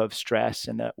wave of stress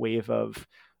and that wave of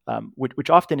which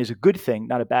often is a good thing,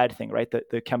 not a bad thing, right?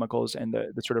 The chemicals and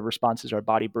the sort of responses our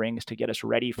body brings to get us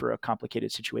ready for a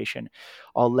complicated situation.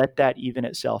 I'll let that even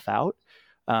itself out.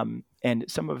 And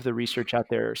some of the research out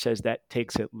there says that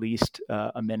takes at least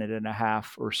a minute and a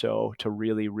half or so to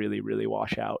really, really, really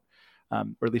wash out.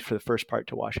 or at least for the first part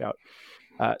to wash out.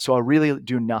 So I'll really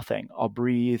do nothing. I'll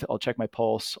breathe, I'll check my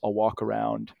pulse, I'll walk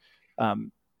around.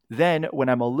 Then when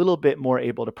I'm a little bit more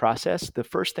able to process, the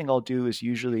first thing I'll do is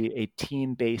usually a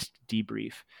team-based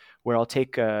debrief where I'll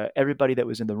take everybody that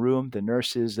was in the room, the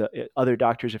nurses, the other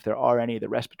doctors, if there are any, the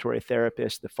respiratory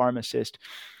therapist, the pharmacist,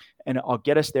 and I'll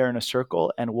get us there in a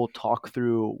circle and we'll talk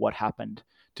through what happened,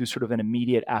 do sort of an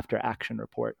immediate after action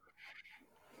report.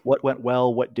 What went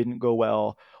well, what didn't go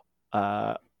well,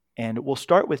 and we'll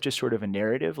start with just sort of a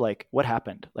narrative, like what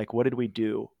happened, like what did we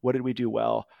do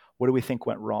well, what do we think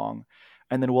went wrong,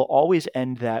 and then we'll always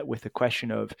end that with a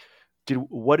question of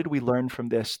what did we learn from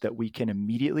this that we can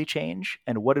immediately change,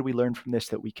 and what did we learn from this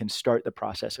that we can start the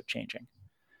process of changing.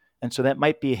 And so that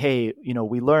might be, hey,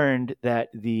 we learned that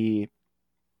the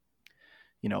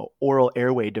oral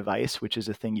airway device, which is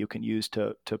a thing you can use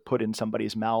to put in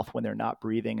somebody's mouth when they're not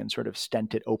breathing and sort of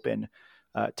stent it open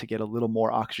to get a little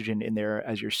more oxygen in there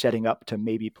as you're setting up to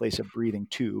maybe place a breathing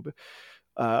tube.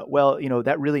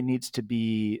 That really needs to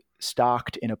be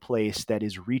stocked in a place that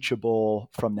is reachable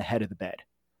from the head of the bed.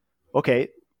 Okay,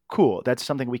 cool. That's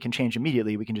something we can change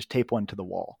immediately. We can just tape one to the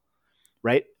wall,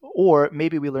 right? Or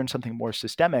maybe we learn something more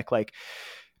systemic, like,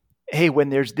 hey, when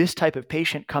there's this type of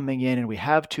patient coming in and we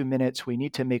have 2 minutes, we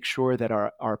need to make sure that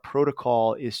our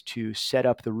protocol is to set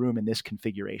up the room in this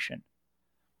configuration.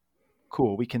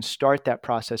 Cool. We can start that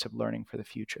process of learning for the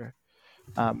future.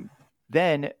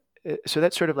 So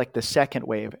that's sort of like the second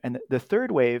wave. And the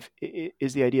third wave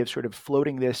is the idea of sort of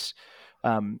floating this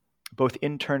both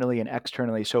internally and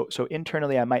externally. So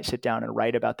internally, I might sit down and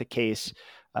write about the case.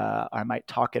 I might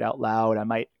talk it out loud. I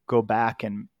might go back,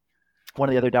 and one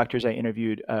of the other doctors I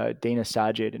interviewed, Dana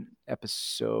Sajid, in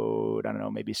episode, I don't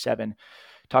know, maybe 7,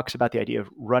 talks about the idea of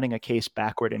running a case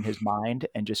backward in his mind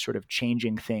and just sort of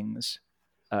changing things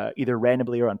either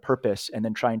randomly or on purpose, and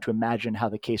then trying to imagine how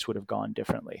the case would have gone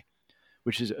differently,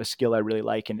 which is a skill I really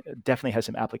like and definitely has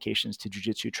some applications to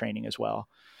jiu-jitsu training as well.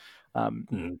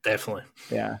 Definitely.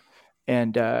 Yeah.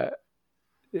 And,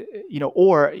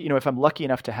 if I'm lucky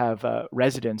enough to have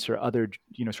residents or other,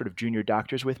 sort of junior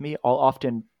doctors with me, I'll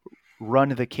often run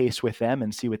the case with them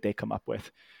and see what they come up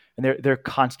with. And they're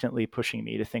constantly pushing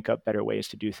me to think up better ways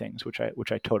to do things, which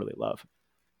I totally love.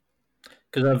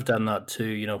 Because I've done that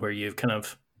too, where you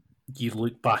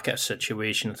look back at a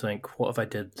situation and think, what if I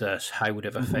did this? How would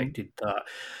it have affected that?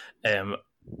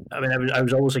 I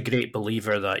was always a great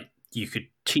believer that you could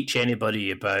teach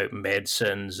anybody about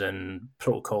medicines and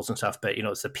protocols and stuff, but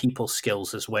it's the people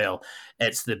skills as well.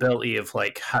 It's the ability of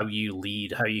like how you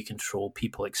lead, how you control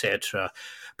people, etc.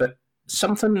 But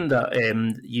something that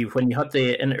when you had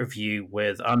the interview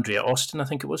with Andrea Austin, I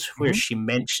think it was, where she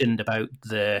mentioned about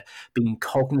the being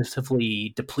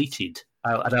cognitively depleted,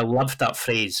 and I loved that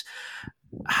phrase.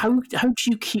 How do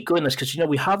you keep going this? Because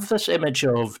we have this image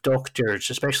of doctors,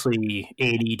 especially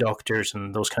A&E doctors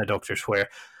and those kind of doctors, where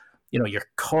you're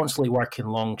constantly working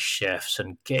long shifts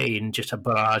and getting just a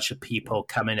barrage of people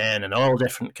coming in and all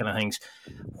different kind of things.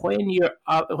 When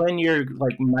your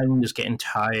like mind is getting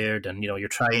tired and you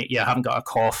haven't got a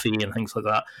coffee and things like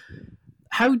that,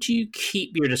 how do you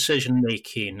keep your decision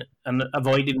making and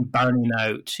avoiding burning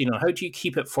out? How do you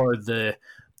keep it for the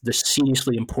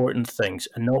seriously important things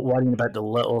and not worrying about the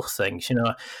little things?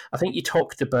 I think you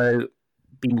talked about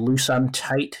being loose and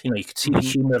tight. You could see the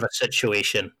humor of a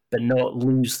situation, but not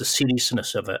lose the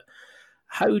seriousness of it.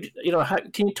 How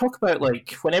can you talk about,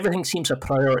 like, when everything seems a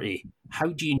priority, how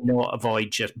do you not avoid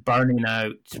just burning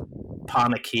out,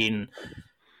 panicking?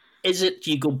 Is it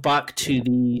you go back to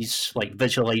these like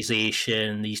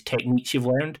visualization, these techniques you've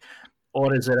learned,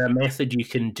 or is there a method you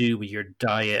can do with your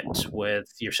diet,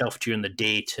 with yourself during the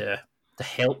day to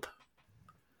help?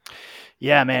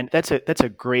 Yeah, man, that's a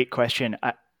great question.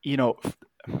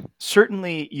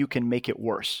 Certainly you can make it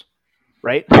worse,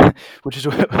 right? Which is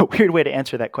a weird way to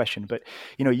answer that question. But,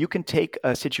 you can take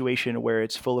a situation where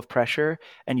it's full of pressure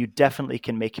and you definitely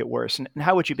can make it worse. And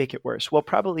how would you make it worse? Well,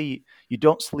 probably you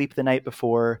don't sleep the night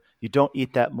before, you don't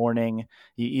eat that morning,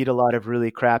 you eat a lot of really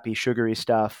crappy, sugary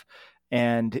stuff,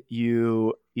 and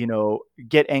you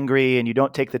get angry and you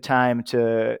don't take the time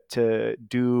to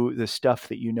do the stuff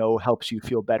that helps you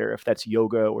feel better, if that's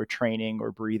yoga or training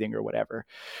or breathing or whatever.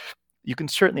 You can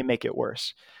certainly make it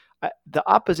worse. The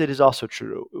opposite is also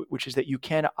true, which is that you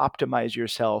can optimize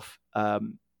yourself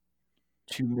to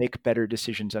make better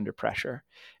decisions under pressure.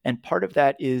 And part of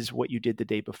that is what you did the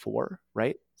day before,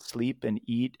 right? Sleep and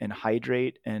eat and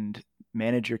hydrate and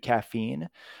manage your caffeine.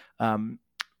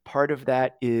 Part of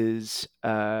that is,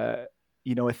 a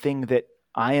thing that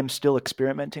I am still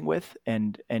experimenting with,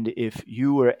 and if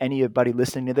you or anybody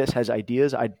listening to this has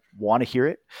ideas, I want to hear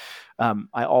it.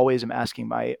 I always am asking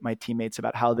my teammates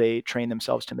about how they train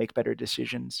themselves to make better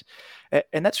decisions,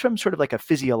 and that's from sort of like a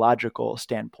physiological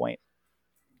standpoint.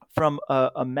 From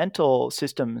a mental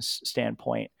systems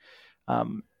standpoint,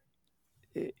 um,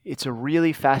 it's a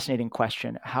really fascinating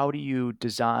question. How do you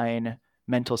design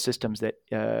mental systems that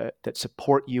that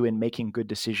support you in making good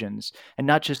decisions, and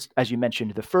not just, as you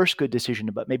mentioned, the first good decision,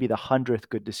 but maybe the 100th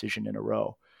good decision in a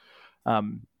row?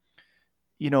 Um,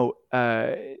 you know,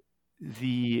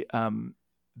 the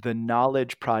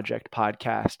Knowledge Project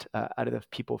podcast out of the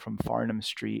people from Farnham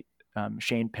Street,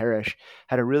 Shane Parrish,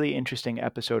 had a really interesting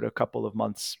episode a couple of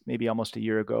months, maybe almost a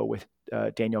year ago, with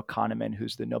Daniel Kahneman,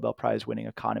 who's the Nobel Prize winning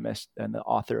economist and the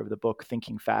author of the book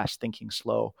Thinking Fast, Thinking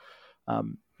Slow,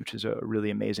 which is a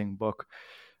really amazing book.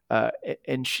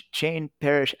 And Shane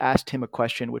Parrish asked him a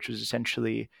question, which was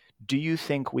essentially, do you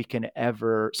think we can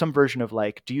ever, some version of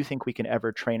like, do you think we can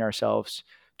ever train ourselves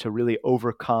to really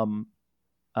overcome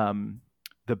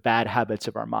the bad habits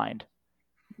of our mind?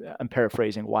 I'm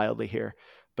paraphrasing wildly here,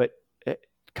 but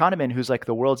Kahneman, who's like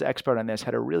the world's expert on this,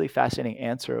 had a really fascinating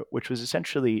answer, which was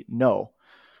essentially no.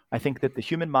 I think that the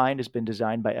human mind has been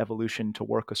designed by evolution to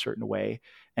work a certain way.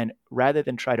 And rather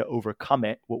than try to overcome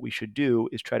it, what we should do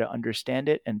is try to understand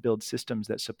it and build systems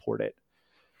that support it.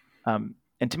 And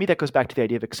to me, that goes back to the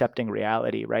idea of accepting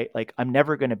reality, right? Like, I'm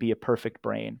never going to be a perfect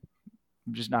brain.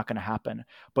 I'm just not going to happen.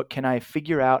 But can I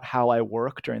figure out how I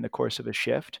work during the course of a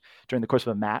shift, during the course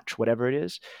of a match, whatever it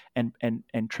is, and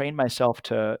train myself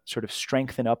to sort of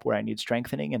strengthen up where I need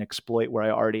strengthening and exploit where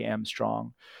I already am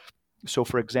strong? So,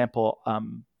 for example,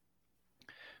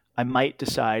 I might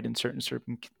decide in certain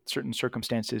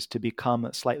circumstances to become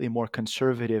slightly more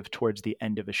conservative towards the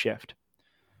end of a shift.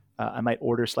 I might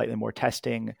order slightly more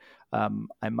testing.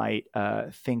 I might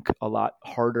think a lot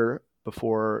harder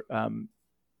before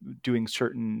doing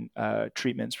certain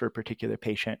treatments for a particular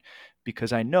patient,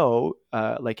 because I know,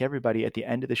 like everybody, at the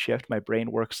end of the shift, my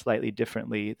brain works slightly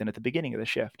differently than at the beginning of the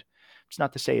shift. It's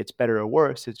not to say it's better or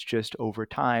worse. It's just over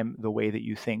time, the way that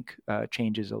you think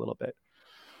changes a little bit.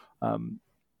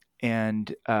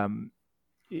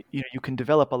 You can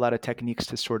develop a lot of techniques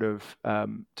to sort of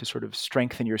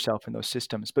strengthen yourself in those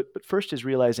systems. But first is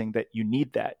realizing that you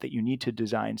need that you need to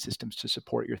design systems to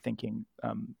support your thinking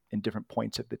in different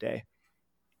points of the day.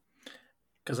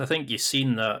 Because I think you've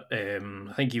seen that.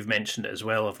 I think you've mentioned it as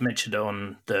well. I've mentioned it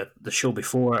on the show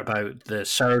before about the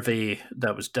survey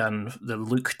that was done that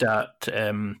looked at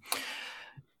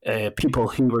people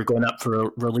who were going up for a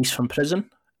release from prison,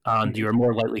 and you were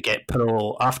more likely to get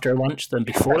parole after lunch than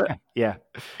before it. Yeah.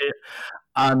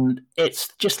 And it's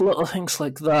just little things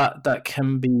like that that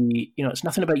can be, it's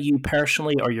nothing about you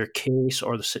personally or your case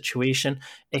or the situation.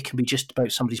 It can be just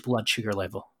about somebody's blood sugar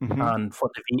level and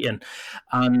what they've eaten.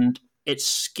 And it's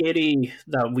scary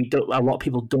that a lot of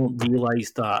people don't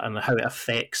realize that and how it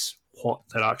affects what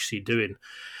they're actually doing.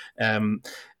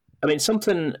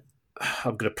 Something,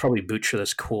 I'm going to probably butcher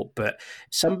this quote, but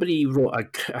somebody wrote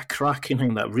a cracking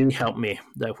thing that really helped me,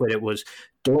 where it was,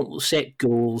 don't set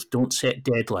goals, don't set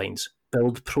deadlines,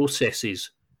 build processes,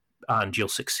 and you'll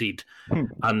succeed.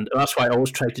 And that's what I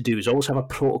always try to do, is always have a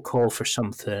protocol for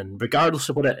something, regardless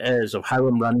of what it is, of how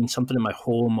I'm running something in my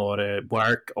home or at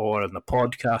work or in the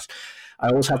podcast. I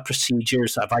always have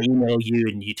procedures that if I email you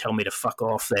and you tell me to fuck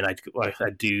off, then I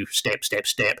do step, step,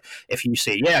 step. If you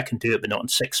say, yeah, I can do it, but not in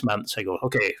 6 months, I go,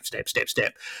 okay, step, step,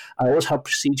 step. I always have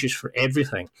procedures for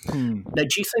everything. Now,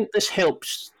 do you think this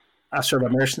helps a sort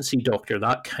of emergency doctor,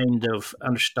 that kind of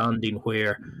understanding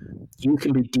where you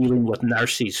can be dealing with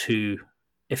nurses who,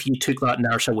 if you took that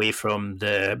nurse away from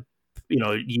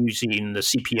using the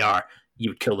CPR,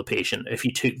 you would kill the patient. If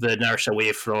you took the nurse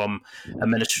away from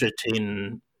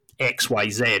administering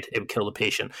XYZ, it would kill the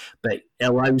patient. But it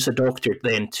allows a doctor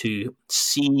then to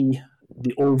see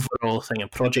the overall thing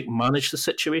and project manage the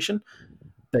situation,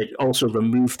 but also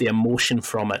remove the emotion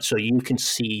from it, so you can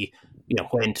see,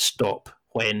 when to stop,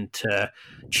 when to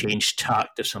change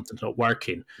tact if something's not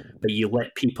working, but you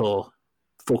let people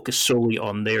focus solely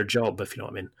on their job, if you know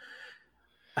what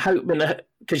I mean.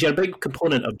 Because you're a big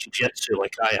component of jiu-jitsu,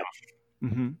 like I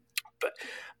am,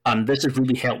 and this has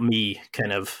really helped me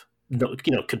kind of,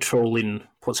 controlling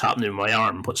what's happening in my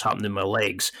arm, what's happening in my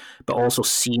legs, but also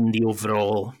seeing the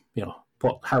overall,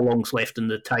 how long's left in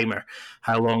the timer,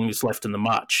 how long is left in the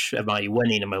match, am I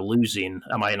winning, am I losing,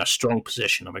 am I in a strong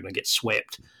position, am I going to get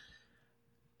swept?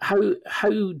 How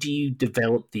do you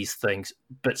develop these things,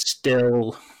 but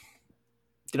still,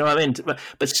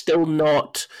 but still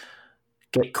not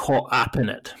get caught up in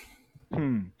it?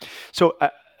 So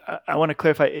I want to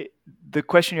clarify. the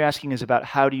question you're asking is about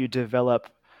how do you develop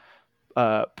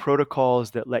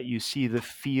protocols that let you see the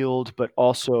field, but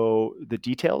also the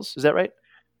details. Is that right?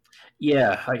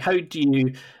 Yeah, like how do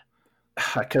you?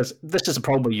 Because this is a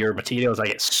problem with your materials. I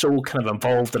get so kind of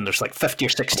involved, and there's like 50 or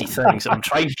 60 things, and I'm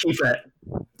trying to keep it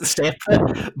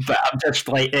separate, but I'm just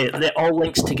like it all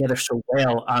links together so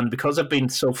well. And because I've been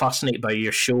so fascinated by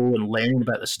your show and learning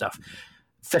about this stuff,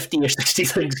 50 or 60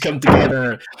 things come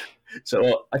together.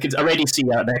 So I could already see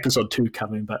an episode 2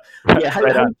 coming. But yeah, how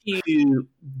do you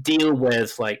deal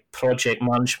with like project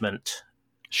management,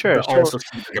 Sure, but also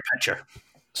see the bigger picture?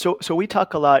 So we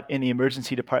talk a lot in the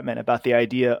emergency department about the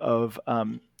idea of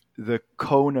the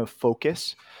cone of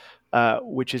focus,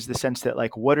 which is the sense that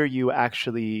like, what's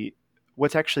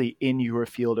actually in your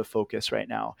field of focus right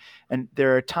now? And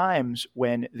there are times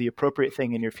when the appropriate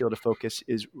thing in your field of focus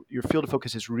is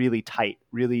really tight,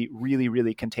 really, really,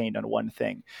 really contained on one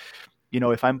thing.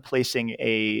 If I'm placing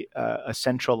a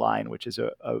central line, which is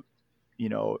a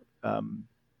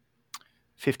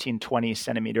 15, 20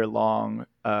 centimeter long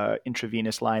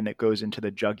intravenous line that goes into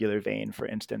the jugular vein, for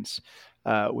instance,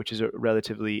 which is a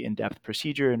relatively in-depth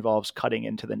procedure, involves cutting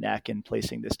into the neck and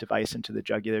placing this device into the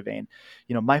jugular vein.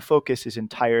 My focus is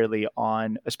entirely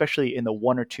on, especially in the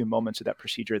 1 or 2 moments of that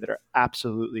procedure that are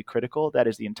absolutely critical, that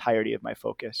is the entirety of my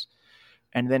focus.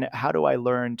 And then how do I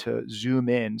learn to zoom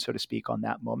in, so to speak, on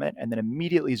that moment, and then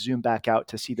immediately zoom back out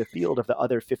to see the field of the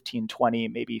other 15, 20,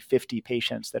 maybe 50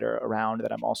 patients that are around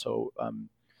that I'm also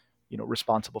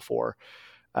responsible for.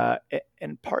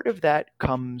 And part of that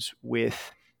comes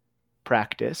with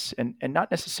practice and not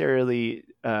necessarily.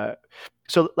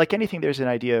 So like anything, there's an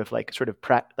idea of like sort of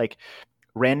like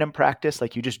random practice,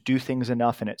 like you just do things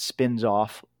enough and it spins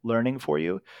off learning for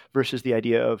you, versus the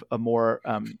idea of a more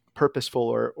purposeful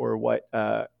or what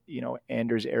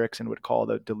Anders Ericsson would call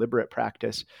the deliberate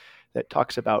practice that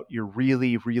talks about you're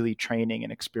really, really training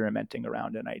and experimenting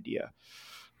around an idea.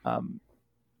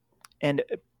 And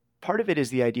part of it is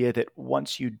the idea that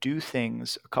once you do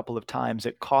things a couple of times,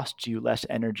 it costs you less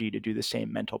energy to do the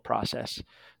same mental process.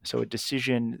 So a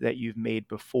decision that you've made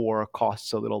before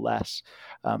costs a little less.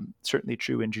 Certainly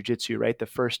true in jiu-jitsu, right? The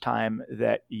first time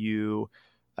that you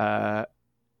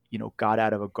got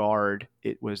out of a guard,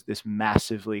 it was this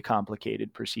massively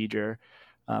complicated procedure.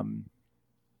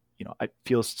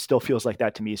 It still feels like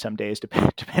that to me some days,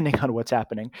 depending on what's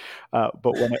happening.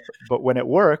 But when it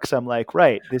works, I'm like,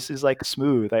 right, this is like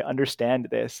smooth. I understand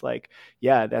this. Like,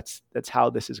 yeah, that's how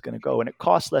this is going to go, and it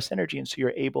costs less energy, and so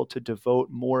you're able to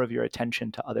devote more of your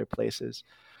attention to other places.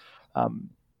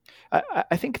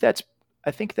 I think that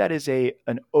is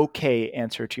an okay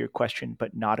answer to your question,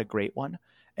 but not a great one.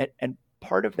 And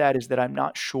part of that is that I'm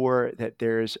not sure that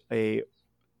there's a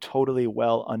totally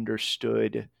well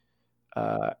understood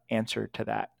answer to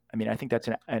that. I mean, I think that's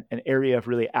an area of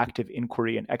really active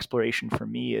inquiry and exploration for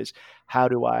me is how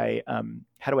do I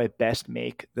best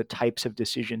make the types of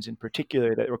decisions in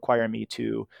particular that require me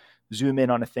to zoom in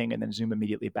on a thing and then zoom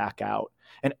immediately back out.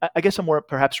 And I guess a more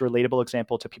perhaps relatable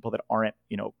example to people that aren't,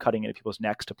 cutting into people's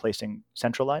necks to placing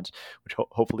central lines, which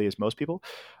hopefully is most people,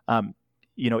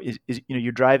 is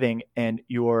you're driving and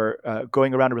you're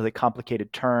going around a really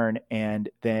complicated turn, and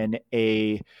then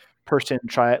a person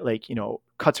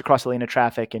cuts across the lane of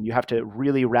traffic, and you have to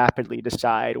really rapidly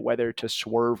decide whether to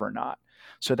swerve or not.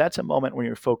 So that's a moment when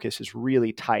your focus is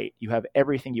really tight. You have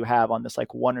everything you have on this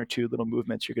like 1 or 2 little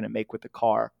movements you're going to make with the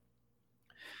car.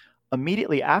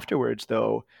 Immediately afterwards,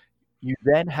 though, you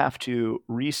then have to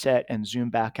reset and zoom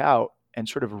back out and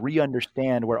sort of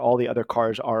re-understand where all the other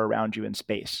cars are around you in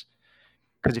space.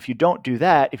 Because if you don't do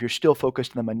that, if you're still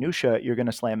focused on the minutia, you're going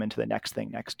to slam into the next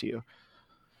thing next to you.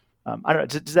 I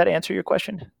don't know. Does that answer your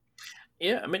question?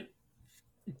 Yeah, I mean,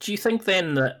 do you think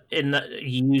then that in that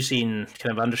using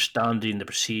kind of understanding the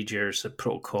procedures, the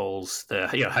protocols,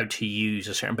 how to use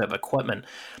a certain bit of equipment,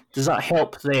 does that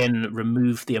help then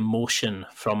remove the emotion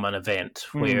from an event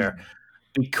where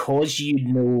because you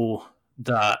know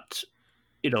that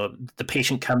the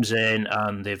patient comes in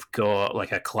and they've got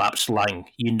like a collapsed lung,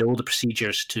 the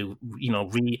procedures to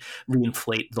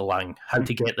reinflate the lung, how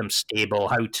to get them stable,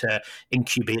 how to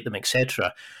incubate them,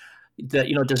 etc. That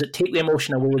does it take the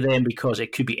emotion away then because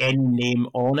it could be any name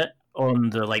on it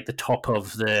on the top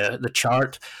of the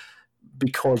chart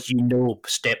because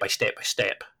step by step by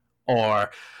step,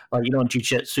 or in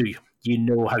jiu-jitsu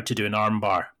how to do an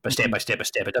armbar, but step by step by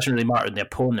step, it doesn't really matter in the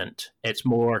opponent. It's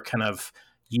more kind of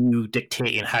you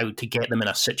dictating how to get them in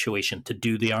a situation to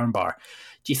do the armbar.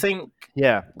 Do you think?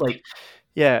 Yeah,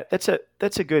 that's a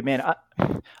good, man.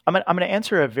 I'm going to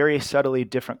answer a very subtly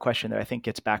different question that I think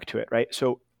gets back to it, right?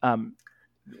 So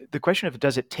the question of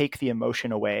does it take the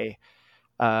emotion away?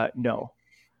 No.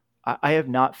 I have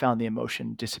not found the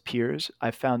emotion disappears.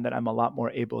 I've found that I'm a lot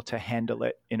more able to handle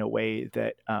it in a way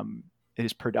that it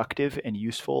is productive and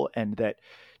useful, and that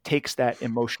takes that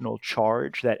emotional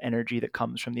charge, that energy that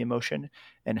comes from the emotion,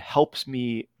 and helps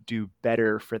me do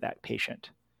better for that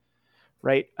patient.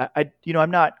 Right?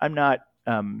 I'm not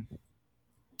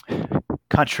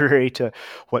contrary to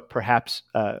what perhaps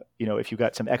if you've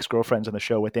got some ex-girlfriends on the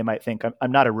show, what they might think.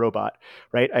 I'm not a robot,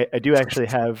 right? I do actually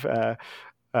have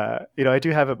I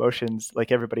do have emotions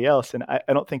like everybody else, and I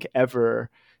don't think ever,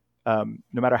 no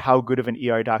matter how good of an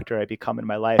ER doctor I become in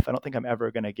my life, I don't think I'm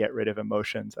ever going to get rid of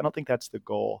emotions. I don't think that's the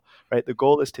goal, right? The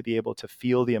goal is to be able to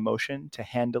feel the emotion, to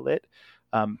handle it,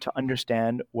 to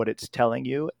understand what it's telling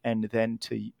you, and then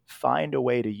to find a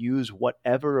way to use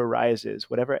whatever arises,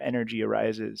 whatever energy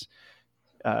arises,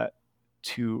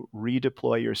 to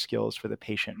redeploy your skills for the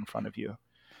patient in front of you.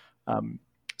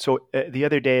 The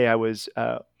other day I was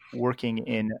working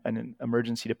in an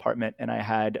emergency department, and I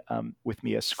had with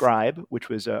me a scribe, which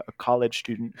was a college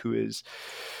student who is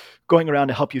going around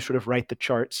to help you sort of write the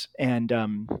charts. And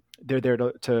they're there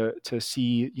to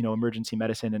see, emergency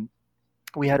medicine. And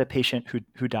we had a patient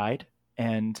who died,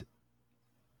 and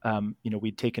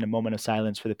we'd taken a moment of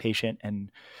silence for the patient,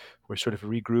 and we're sort of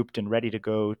regrouped and ready to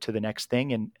go to the next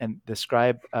thing. And the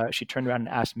scribe, she turned around and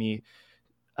asked me,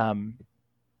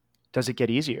 does it get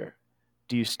easier?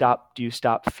 Do you stop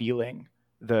feeling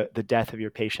the death of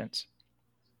your patients?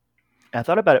 And I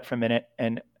thought about it for a minute,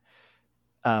 and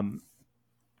I've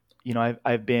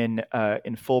been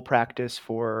in full practice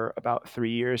for about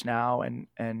 3 years now,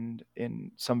 and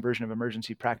in some version of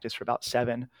emergency practice for about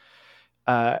 7.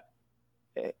 And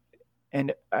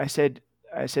I said,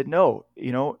 no,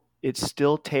 it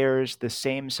still tears the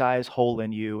same size hole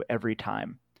in you every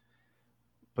time.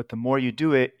 But the more you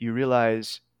do it, you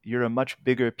realize you're a much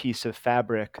bigger piece of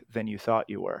fabric than you thought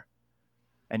you were.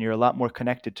 And you're a lot more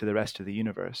connected to the rest of the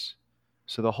universe.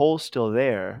 So the hole's still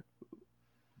there,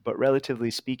 but relatively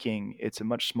speaking, it's a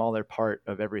much smaller part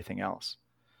of everything else.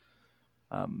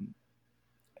 And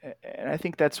I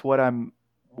think that's what I'm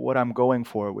going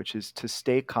for, which is to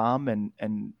stay calm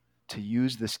and to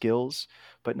use the skills,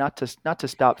 but not to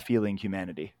stop feeling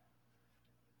humanity.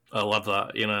 I love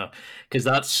that, because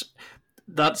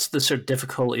that's the sort of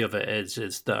difficulty of it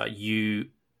is that you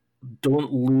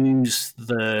don't lose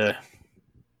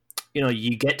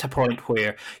you get to a point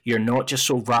where you're not just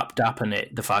so wrapped up in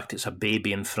it, the fact it's a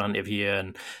baby in front of you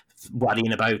and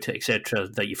worrying about it, etc.,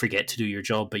 that you forget to do your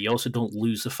job, but you also don't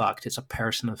lose the fact it's a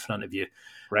person in front of you.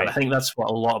 Right. And I think that's what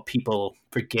a lot of people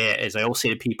forget. Is I always say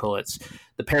to people, it's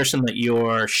the person that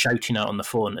you're shouting at on the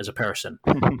phone is a person.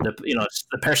 It's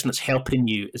the person that's helping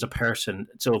you is a person.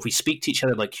 So if we speak to each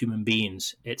other like human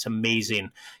beings, it's amazing.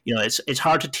 It's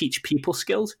hard to teach people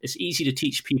skills. It's easy to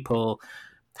teach people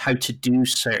how to do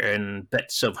certain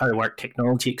bits of how to work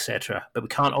technology, etc. But we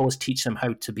can't always teach them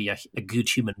how to be a good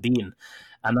human being.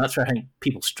 And that's where I think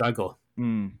people struggle.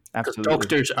 Absolutely.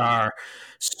 Doctors are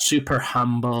super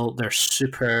humble. They're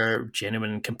super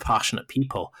genuine and compassionate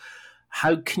people.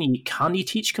 How can you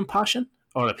teach compassion?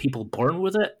 Or are people born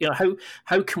with it?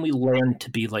 How can we learn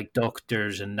to be like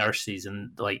doctors and nurses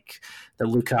and like that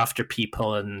look after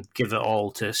people and give it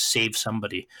all to save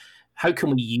somebody? How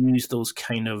can we use those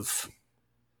kind of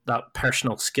that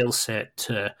personal skill set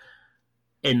to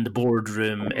in the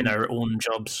boardroom in our own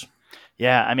jobs?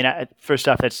 Yeah, I mean, first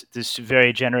off, that's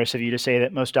very generous of you to say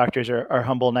that most doctors are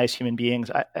humble, nice human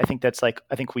beings. I think that's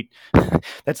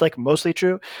that's like mostly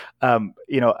true.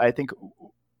 I think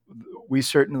we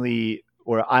certainly,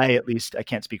 or I at least, I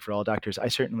can't speak for all doctors. I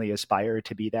certainly aspire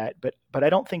to be that, but I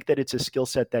don't think that it's a skill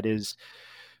set that is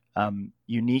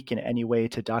unique in any way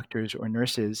to doctors or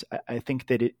nurses. I think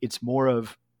that it's more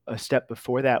of a step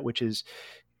before that, which is,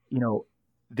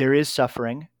 there is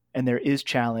suffering, and there is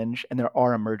challenge, and there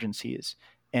are emergencies.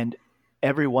 And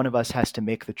every one of us has to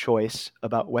make the choice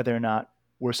about whether or not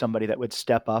we're somebody that would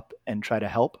step up and try to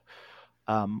help,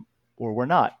 or we're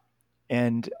not.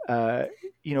 And,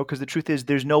 because the truth is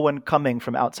there's no one coming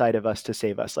from outside of us to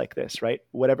save us like this, right?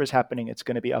 Whatever's happening, it's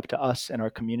going to be up to us and our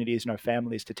communities and our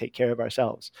families to take care of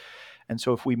ourselves. And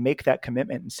so if we make that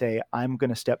commitment and say, I'm going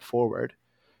to step forward,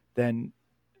 and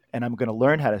I'm going to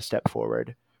learn how to step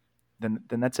forward, then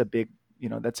that's a big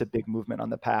movement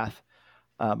on the path.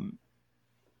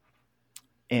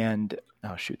 And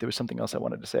oh shoot, there was something else I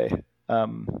wanted to say.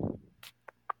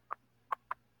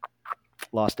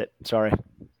 Lost it. Sorry.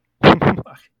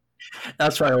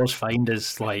 That's what I always find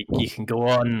is like you can go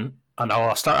on and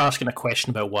I'll start asking a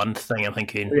question about one thing. I'm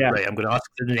thinking, right, I'm going to ask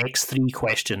the next 3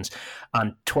 questions,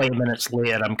 and 20 minutes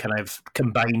later, I'm kind of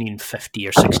combining 50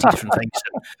 or 60 different things.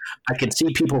 I can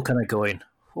see people kind of going,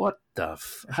 how the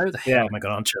Yeah. hell am I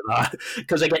going to answer that?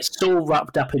 Because I get so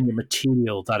wrapped up in your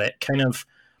material that it kind of,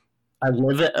 I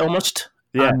live it almost.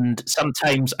 Yeah. And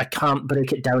sometimes I can't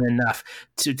break it down enough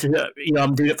to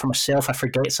I'm doing it for myself. I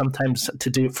forget sometimes to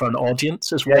do it for an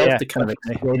audience as well, Yeah. to kind of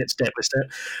Definitely. explain it step by step.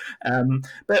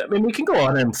 But I mean, we can go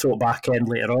on and throw it back in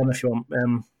later on if you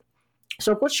want.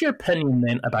 So what's your opinion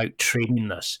then about training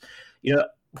this?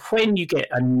 When you get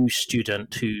a new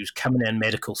student who's coming in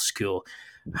medical school,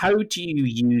 how do you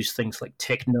use things like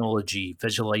technology,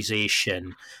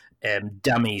 visualization,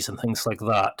 dummies, and things like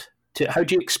that? How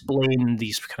do you explain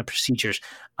these kind of procedures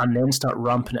and then start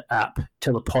ramping it up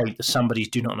to the point that somebody's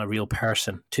doing it on a real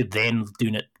person to then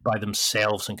doing it by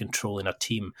themselves and controlling a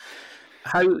team?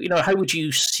 How would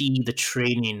you see the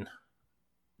training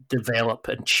develop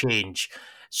and change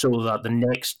so that the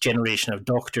next generation of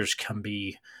doctors can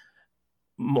be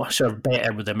more, sort of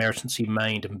better with emergency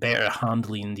mind and better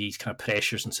handling these kind of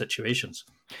pressures and situations?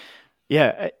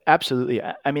 Yeah, absolutely.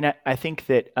 I mean, I think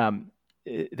that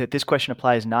that this question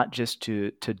applies not just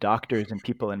to doctors and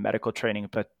people in medical training,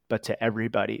 but to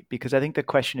everybody, because I think the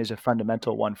question is a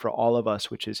fundamental one for all of us,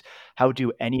 which is how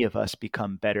do any of us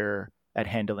become better at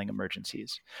handling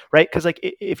emergencies, right? Because like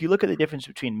if you look at the difference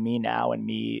between me now and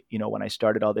me, when I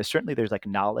started all this, certainly there's like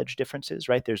knowledge differences,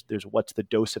 right? There's what's the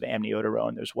dose of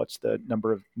amiodarone, there's what's the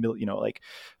number of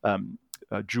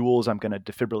joules I'm going to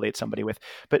defibrillate somebody with.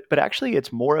 But actually,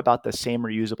 it's more about the same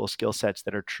reusable skill sets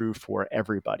that are true for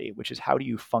everybody, which is how do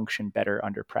you function better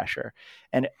under pressure?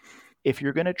 And if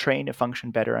you're going to train to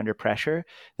function better under pressure,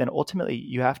 then ultimately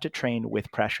you have to train with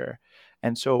pressure.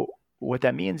 And so what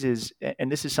that means is,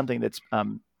 and this is something that's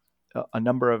a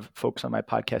number of folks on my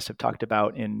podcast have talked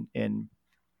about in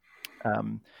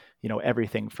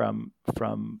everything from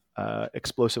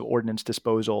explosive ordnance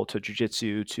disposal to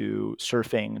jujitsu to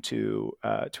surfing to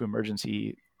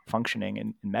emergency functioning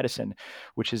in medicine,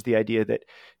 which is the idea that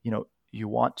you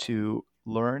want to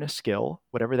learn a skill,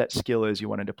 whatever that skill is you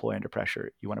want to deploy under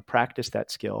pressure. You want to practice that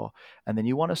skill, and then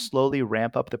you want to slowly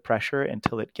ramp up the pressure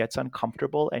until it gets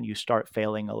uncomfortable and you start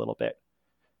failing a little bit.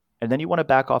 And then you want to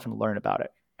back off and learn about it.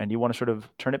 And you want to sort of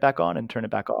turn it back on and turn it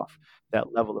back off,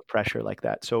 that level of pressure like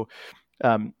that. So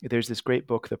there's this great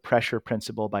book, The Pressure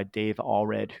Principle by Dave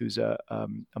Allred, who's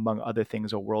among other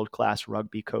things, a world-class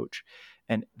rugby coach.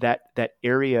 And that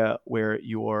area where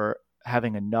you're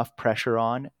having enough pressure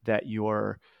on that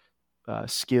your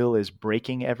skill is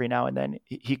breaking every now and then,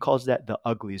 he calls that the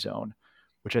ugly zone,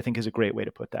 which I think is a great way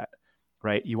to put that,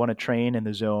 right? You want to train in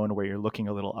the zone where you're looking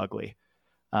a little ugly.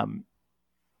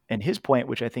 And his point,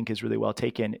 which I think is really well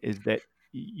taken, is that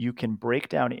you can break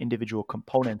down individual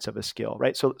components of a skill,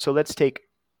 right? So let's take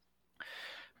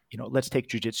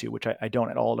jujitsu, which I don't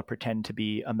at all to pretend to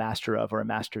be a master of or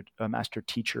a master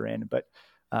teacher in, but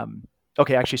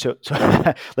okay, actually, so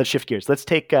let's shift gears. Let's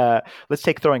take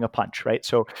throwing a punch, right?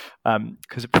 So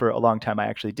because for a long time I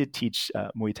actually did teach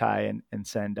Muay Thai and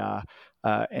Sanda,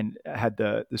 and had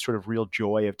the sort of real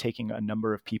joy of taking a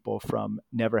number of people from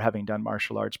never having done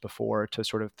martial arts before to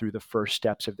sort of through the first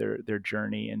steps of their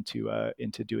journey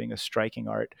into doing a striking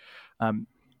art. And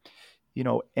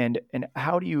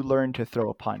how do you learn to throw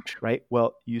a punch, right?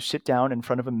 Well, you sit down in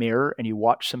front of a mirror and you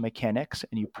watch some mechanics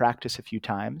and you practice a few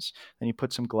times. Then you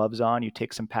put some gloves on, you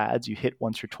take some pads, you hit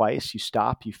once or twice, you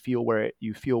stop, you feel where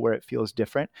it feels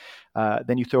different.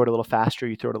 Then you throw it a little faster,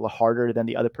 you throw it a little harder. Then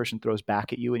the other person throws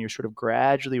back at you, and you're sort of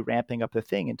gradually ramping up the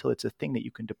thing until it's a thing that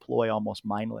you can deploy almost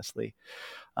mindlessly.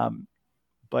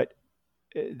 But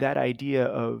that idea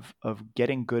of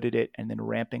getting good at it and then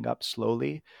ramping up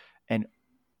slowly, and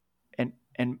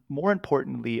more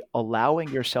importantly, allowing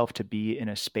yourself to be in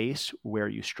a space where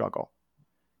you struggle,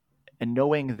 and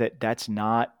knowing that that's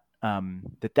not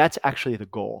that's actually the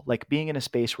goal. Like being in a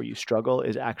space where you struggle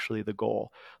is actually the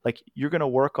goal. Like you're going to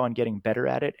work on getting better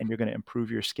at it and you're going to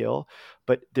improve your skill,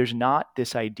 but there's not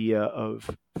this idea of,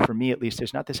 for me at least,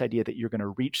 there's not this idea that you're going to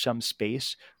reach some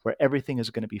space where everything is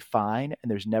going to be fine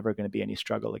and there's never going to be any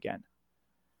struggle again.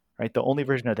 Right? The only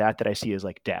version of that I see is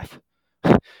like death.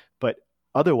 But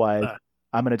otherwise,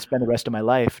 I'm going to spend the rest of my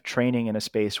life training in a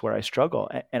space where I struggle.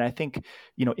 And I think,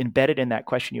 embedded in that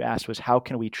question you asked was, how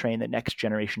can we train the next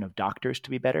generation of doctors to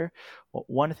be better? Well,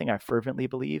 one thing I fervently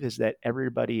believe is that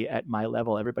everybody at my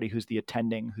level, everybody who's the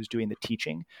attending, who's doing the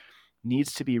teaching,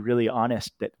 needs to be really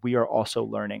honest that we are also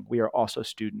learning. We are also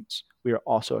students. We are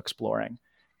also exploring.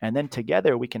 And then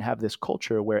together we can have this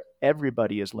culture where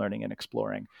everybody is learning and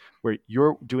exploring, where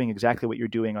you're doing exactly what you're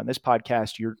doing on this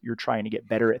podcast. You're trying to get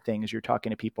better at things. You're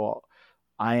talking to people.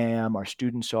 I am, our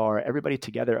students are, everybody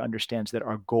together understands that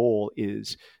our goal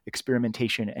is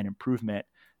experimentation and improvement,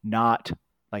 not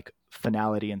like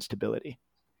finality and stability.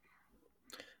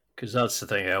 Because that's the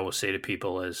thing I always say to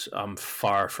people is I'm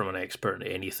far from an expert in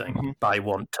anything. Mm-hmm. But I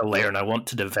want to learn, I want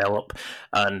to develop,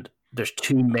 and there's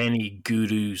too many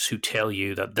gurus who tell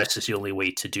you that this is the only way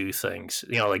to do things.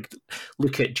 Like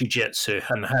look at jiu-jitsu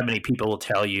and how many people will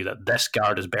tell you that this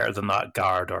guard is better than that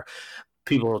guard, or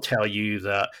people will tell you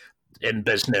that in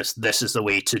business this is the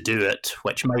way to do it,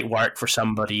 which might work for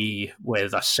somebody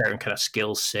with a certain kind of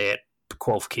skill set,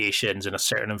 qualifications in a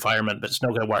certain environment, but it's not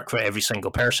going to work for every single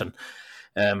person.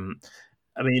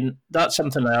 I mean, that's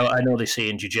something I know they say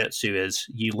in jiu-jitsu is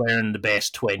you learn the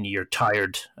best when you're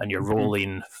tired and you're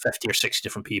rolling 50 or 60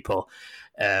 different people.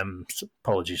 So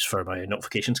apologies for my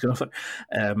notifications going off.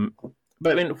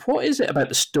 But I mean, what is it about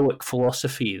the Stoic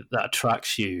philosophy that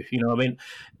attracts you? I mean,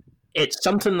 it's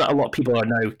something that a lot of people are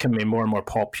now becoming more and more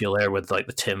popular with, like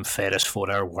the Tim Ferriss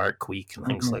 4-hour work week and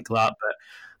things like that. But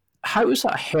how has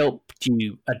that helped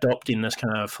you adopting this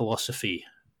kind of philosophy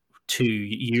to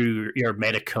your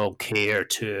medical care,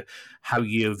 to how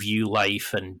you view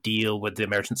life and deal with the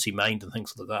emergency mind and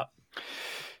things like that?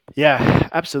 Yeah,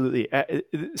 absolutely.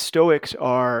 Stoics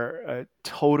are a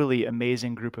totally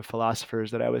amazing group of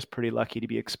philosophers that I was pretty lucky to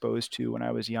be exposed to when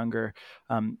I was younger.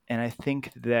 And I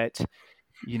think that,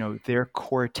 their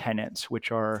core tenets,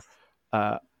 which are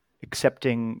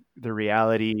accepting the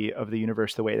reality of the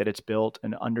universe the way that it's built,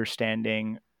 and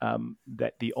understanding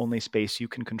that the only space you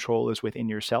can control is within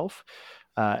yourself,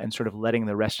 and sort of letting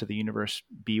the rest of the universe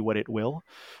be what it will,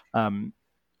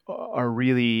 are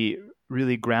really,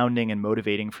 really grounding and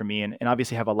motivating for me, and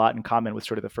obviously have a lot in common with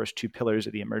sort of the first two pillars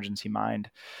of the emergency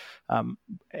mind. And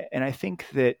I think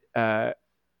that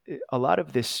a lot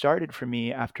of this started for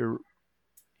me after,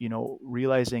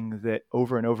 realizing that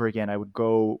over and over again, I would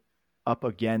go up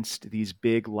against these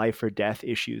big life or death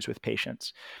issues with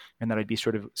patients, and that I'd be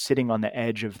sort of sitting on the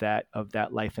edge of that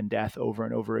life and death over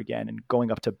and over again, and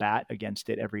going up to bat against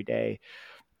it every day,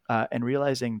 and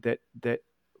realizing that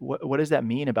what does that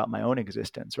mean about my own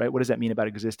existence, right? What does that mean about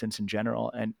existence in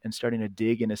general, and starting to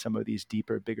dig into some of these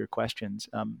deeper, bigger questions,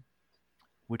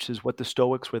 which is what the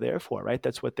Stoics were there for, right?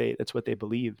 That's what they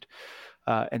believed,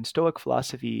 and Stoic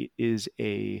philosophy is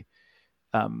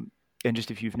and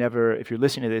just if you're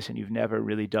listening to this and you've never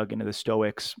really dug into the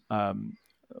Stoics,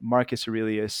 Marcus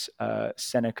Aurelius,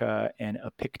 Seneca, and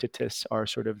Epictetus are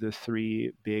sort of the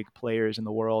three big players in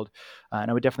the world. And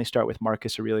I would definitely start with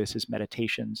Marcus Aurelius's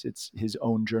Meditations. It's his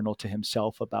own journal to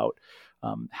himself about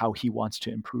how he wants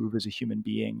to improve as a human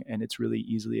being, and it's really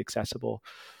easily accessible.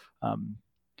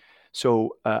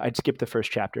 So I'd skip the first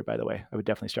chapter, by the way. I would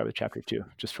definitely start with chapter 2,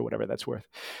 just for whatever that's worth.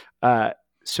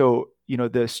 So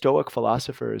the Stoic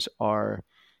philosophers are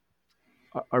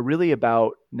really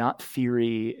about not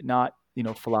theory, not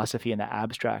philosophy in the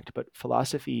abstract, but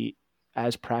philosophy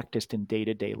as practiced in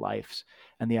day-to-day lives.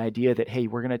 And the idea that, hey,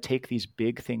 we're going to take these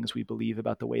big things we believe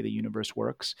about the way the universe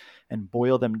works and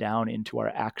boil them down into our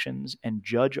actions, and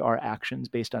judge our actions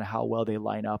based on how well they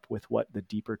line up with what the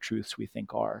deeper truths we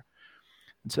think are.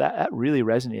 And so that really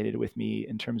resonated with me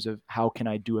in terms of how can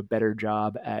I do a better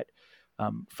job at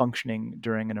functioning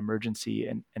during an emergency,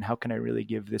 and how can I really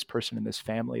give this person and this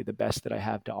family the best that I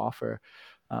have to offer,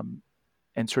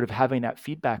 and sort of having that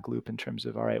feedback loop in terms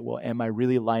of, all right, well, am I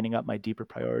really lining up my deeper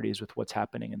priorities with what's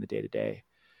happening in the day to day?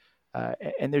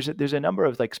 And there's a number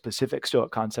of like specific Stoic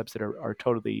concepts that are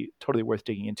totally worth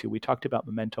digging into. We talked about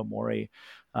memento mori.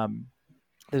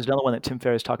 There's another one that Tim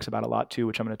Ferriss talks about a lot too,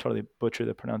 which I'm going to totally butcher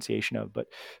the pronunciation of, but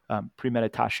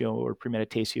premeditatio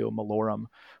malorum,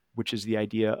 which is the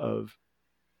idea of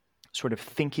sort of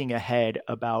thinking ahead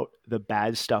about the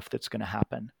bad stuff that's going to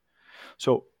happen.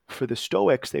 So for the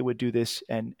Stoics, they would do this,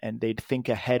 and they'd think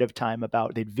ahead of time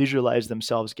they'd visualize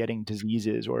themselves getting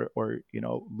diseases, or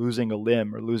losing a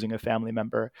limb or losing a family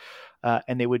member,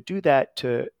 and they would do that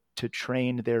to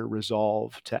train their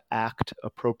resolve to act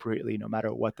appropriately no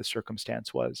matter what the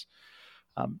circumstance was.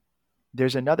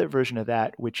 There's another version of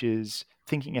that, which is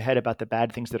thinking ahead about the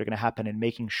bad things that are going to happen and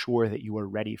making sure that you are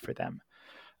ready for them.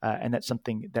 And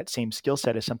that same skill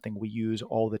set is something we use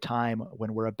all the time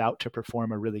when we're about to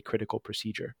perform a really critical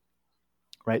procedure,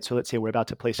 right? So let's say we're about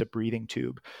to place a breathing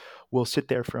tube. We'll sit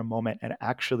there for a moment and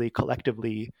actually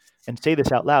collectively, and say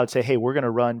this out loud, say, hey, we're going to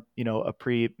run, a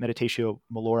premeditatio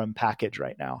malorum package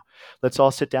right now. Let's all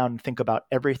sit down and think about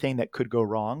everything that could go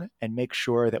wrong, and make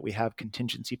sure that we have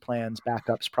contingency plans,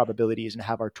 backups, probabilities, and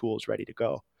have our tools ready to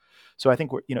go. So I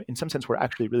think we're, in some sense, we're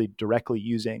actually really directly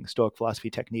using Stoic philosophy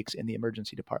techniques in the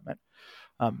emergency department.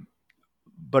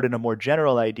 But in a more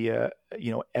general idea,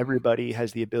 everybody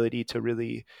has the ability to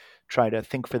really try to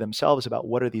think for themselves about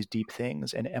what are these deep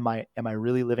things, and am I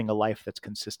really living a life that's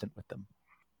consistent with them?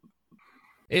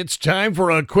 It's time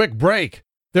for a quick break.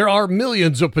 There are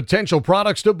millions of potential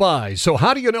products to buy, so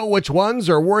how do you know which ones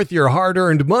are worth your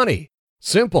hard-earned money?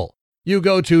 Simple. You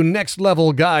go to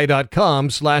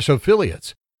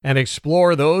nextlevelguy.com/affiliates and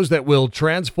explore those that will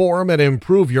transform and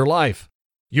improve your life.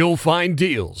 You'll find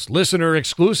deals, listener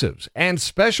exclusives, and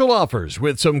special offers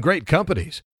with some great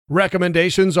companies.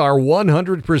 Recommendations are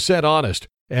 100% honest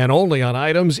and only on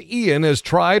items Ian has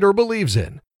tried or believes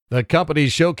in. The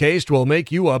companies showcased will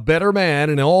make you a better man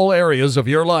in all areas of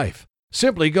your life.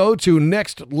 Simply go to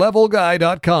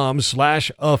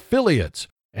nextlevelguy.com/affiliates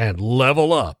and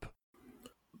level up.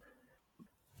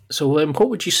 So, what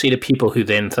would you say to people who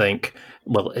then think,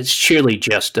 well, it's surely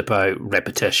just about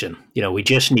repetition? You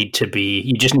just need to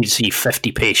see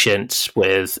 50 patients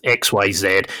with X, Y,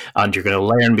 Z, and you're going to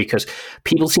learn, because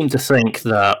people seem to think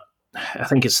that, I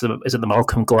think is it the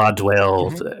Malcolm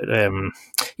Gladwell,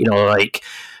 like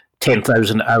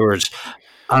 10,000 hours.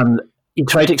 And you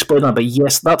try to explain that, but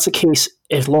yes, that's the case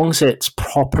as long as it's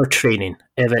proper training.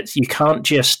 You can't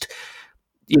just,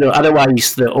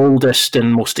 otherwise the oldest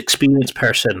and most experienced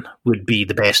person would be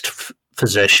the best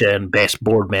physician, best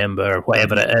board member,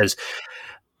 whatever it is.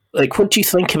 Like, what do you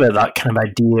think about that kind of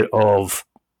idea of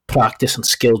practice and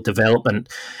skill development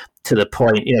to the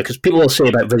point, because people will say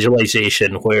about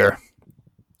visualization where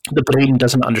the brain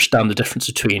doesn't understand the difference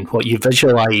between what you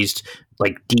visualized,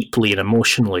 like deeply and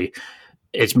emotionally,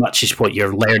 as much as what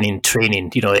you're learning,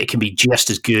 training. It can be just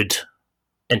as good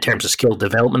in terms of skill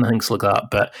development and things like that.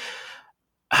 But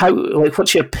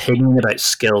what's your opinion about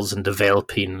skills and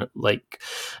developing,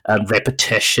 and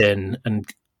repetition? And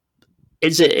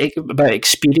is it about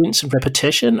experience and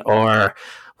repetition, or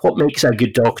what makes a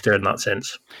good doctor in that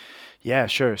sense? Yeah,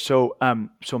 sure. So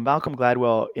Malcolm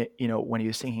Gladwell, when he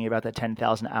was thinking about that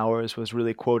 10,000 hours, was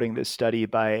really quoting this study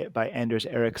by Anders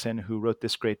Ericsson, who wrote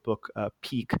this great book,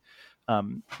 Peak,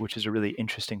 which is a really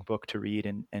interesting book to read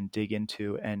and dig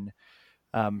into. And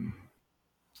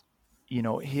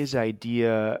his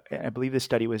idea, I believe this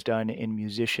study was done in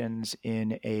musicians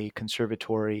in a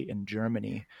conservatory in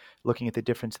Germany, looking at the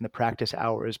difference in the practice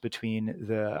hours between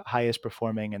the highest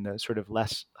performing and the sort of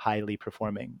less highly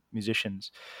performing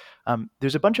musicians.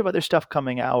 There's a bunch of other stuff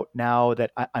coming out now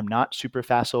that I'm not super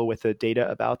facile with the data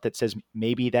about, that says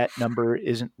maybe that number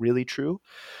isn't really true.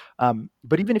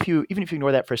 But even if you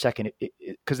ignore that for a second,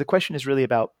 because the question is really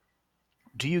about,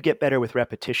 do you get better with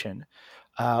repetition?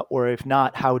 Or if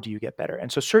not, how do you get better?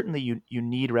 And so certainly you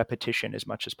need repetition as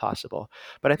much as possible.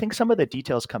 But I think some of the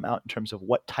details come out in terms of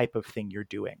what type of thing you're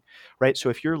doing, right? So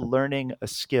if you're learning a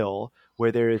skill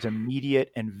where there is immediate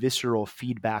and visceral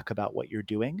feedback about what you're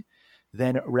doing,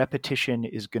 then repetition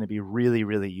is going to be really,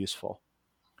 really useful,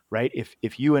 right?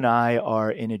 If you and I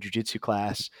are in a jiu-jitsu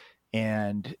class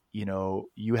and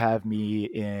you have me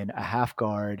in a half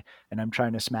guard and I'm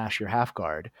trying to smash your half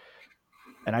guard,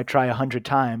 and I try 100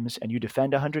 times and you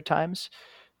defend 100 times,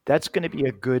 that's going to be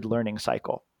a good learning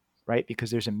cycle, right?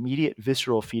 Because there's immediate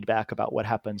visceral feedback about what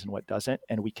happens and what doesn't,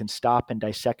 and we can stop and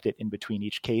dissect it in between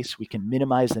each case. We can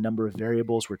minimize the number of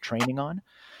variables we're training on.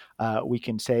 We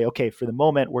can say, okay, for the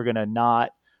moment, we're going to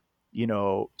not,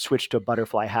 switch to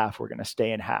butterfly half. We're going to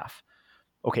stay in half.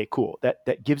 Okay, cool.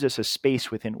 That gives us a space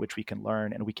within which we can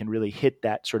learn, and we can really hit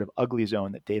that sort of ugly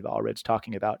zone that Dave Allred's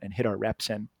talking about and hit our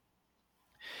reps in.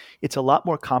 It's a lot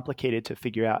more complicated to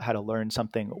figure out how to learn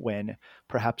something when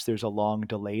perhaps there's a long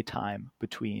delay time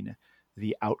between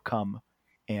the outcome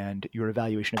and your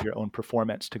evaluation of your own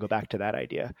performance, to go back to that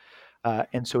idea.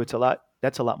 And so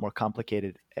that's a lot more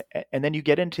complicated. And then you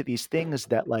get into these things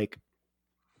that,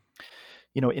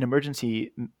 in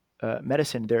emergency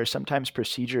medicine, there are sometimes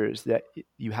procedures that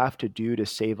you have to do to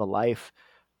save a life,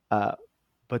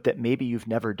 but that maybe you've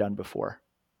never done before.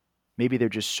 Maybe they're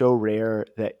just so rare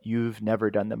that you've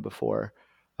never done them before.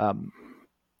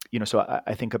 So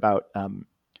I think about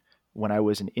when I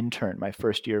was an intern, my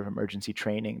first year of emergency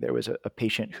training, there was a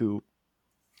patient who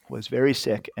was very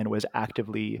sick and was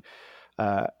actively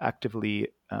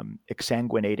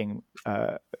exsanguinating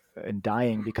and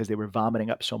dying because they were vomiting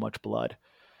up so much blood.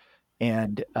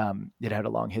 And it had a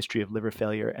long history of liver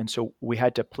failure. And so we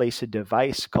had to place a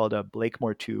device called a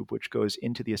Blakemore tube, which goes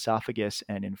into the esophagus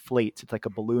and inflates. It's like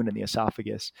a balloon in the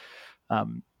esophagus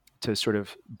to sort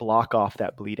of block off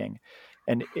that bleeding.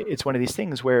 And it's one of these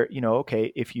things where,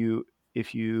 okay, if you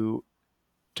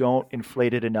don't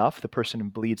inflate it enough, the person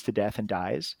bleeds to death and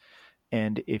dies.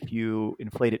 And if you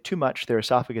inflate it too much, their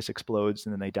esophagus explodes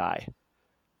and then they die.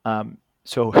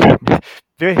 So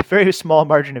very, very small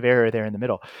margin of error there in the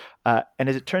middle. And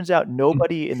as it turns out,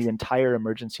 nobody in the entire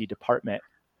emergency department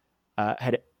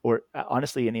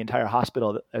honestly, in the entire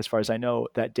hospital, as far as I know,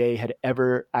 that day had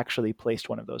ever actually placed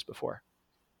one of those before.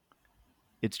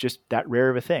 It's just that rare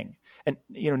of a thing. And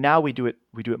now we do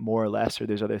it more or less, or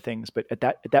there's other things, but at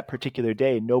that particular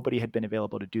day, nobody had been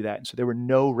available to do that, and so there were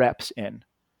no reps in.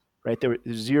 Right, there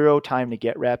was zero time to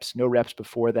get reps, no reps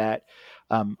before that.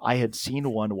 I had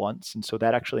seen one once, and so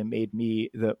that actually made me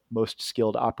the most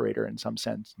skilled operator in some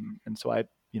sense. And so I,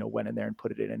 went in there and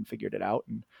put it in and figured it out.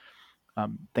 And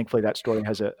thankfully, that story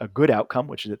has a good outcome,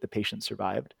 which is that the patient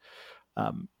survived.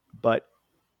 But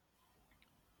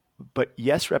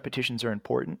yes, repetitions are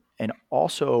important, and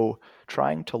also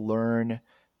trying to learn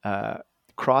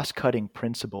cross-cutting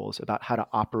principles about how to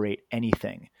operate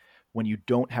anything when you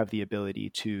don't have the ability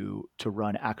to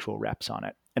run actual reps on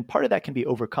it. And part of that can be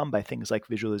overcome by things like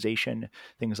visualization,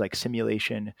 things like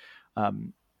simulation.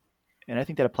 And I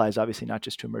think that applies obviously not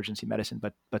just to emergency medicine,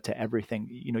 but to everything.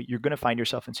 You're going to find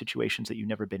yourself in situations that you've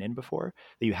never been in before,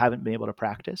 that you haven't been able to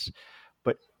practice.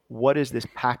 But what is this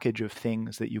package of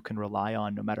things that you can rely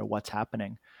on no matter what's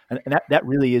happening? And that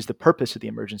really is the purpose of the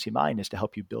emergency mind, is to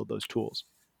help you build those tools.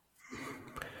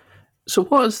 So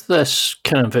what is this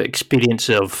kind of experience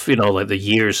of, like the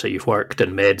years that you've worked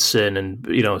in medicine and,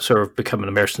 sort of become an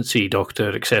emergency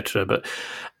doctor, etc. But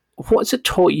what's it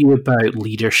taught you about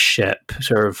leadership,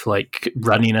 sort of like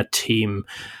running a team,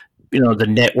 the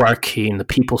networking, the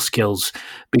people skills?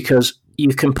 Because you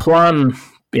can plan,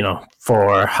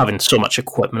 for having so much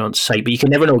equipment on site, but you can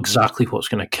never know exactly what's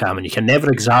going to come, and you can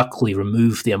never exactly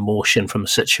remove the emotion from the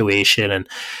situation. And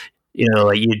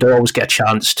you don't always get a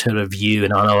chance to review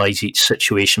and analyze each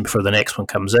situation before the next one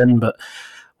comes in. But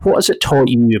what has it taught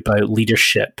you about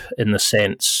leadership in the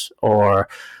sense, or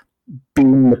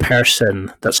being the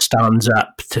person that stands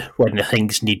up to when the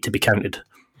things need to be counted?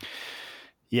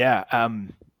 Yeah,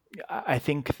 I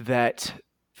think that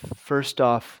first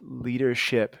off,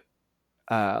 leadership,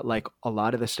 like a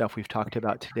lot of the stuff we've talked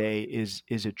about today, is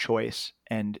a choice,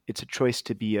 and it's a choice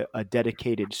to be a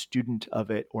dedicated student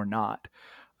of it or not.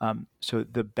 So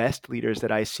the best leaders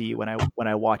that I see when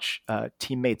I watch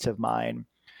teammates of mine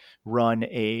run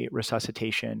a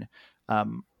resuscitation,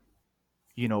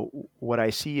 what I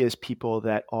see is people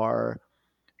that are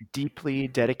deeply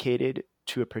dedicated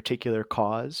to a particular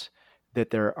cause, that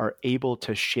they are able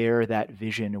to share that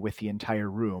vision with the entire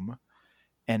room,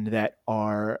 and that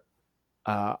are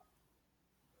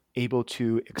able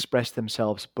to express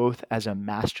themselves both as a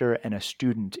master and a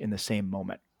student in the same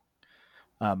moment.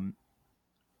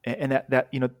 And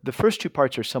that the first two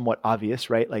parts are somewhat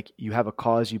obvious, right? Like, you have a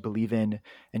cause you believe in,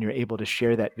 and you're able to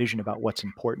share that vision about what's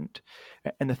important.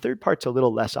 And the third part's a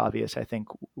little less obvious, I think,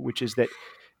 which is that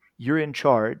you're in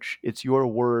charge. It's your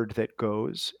word that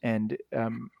goes, and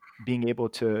being able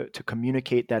to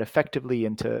communicate that effectively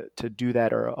and to do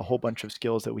that are a whole bunch of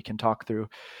skills that we can talk through.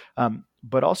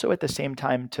 But also at the same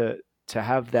time to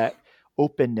have that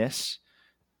openness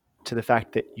to the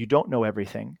fact that you don't know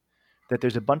everything, that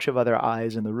there's a bunch of other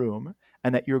eyes in the room,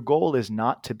 and that your goal is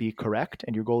not to be correct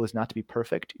and your goal is not to be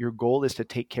perfect. Your goal is to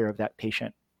take care of that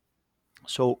patient.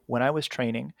 So when I was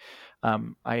training,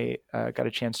 I got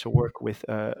a chance to work with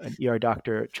an ER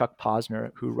doctor, Chuck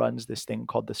Posner, who runs this thing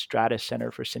called the Stratus Center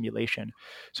for Simulation.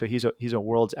 So he's a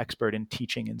world's expert in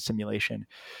teaching and simulation.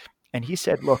 And he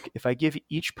said, look, if I give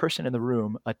each person in the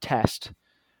room a test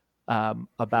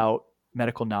about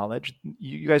medical knowledge,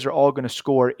 you guys are all going to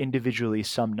score individually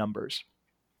some numbers,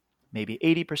 maybe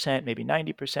 80%, maybe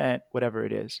 90%, whatever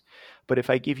it is. But if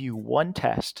I give you one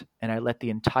test and I let the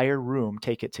entire room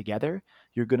take it together,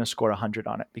 you're going to score 100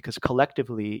 on it, because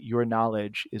collectively your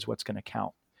knowledge is what's going to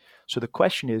count. So the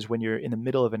question is, when you're in the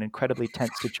middle of an incredibly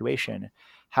tense situation,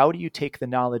 how do you take the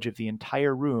knowledge of the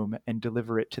entire room and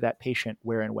deliver it to that patient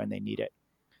where and when they need it?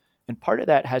 And part of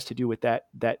that has to do with that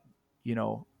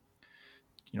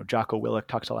Jocko Willink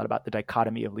talks a lot about the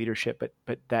dichotomy of leadership,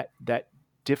 but that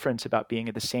difference about being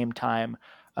at the same time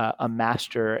a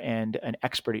master and an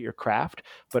expert at your craft,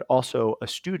 but also a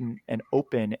student and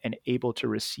open and able to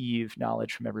receive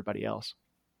knowledge from everybody else.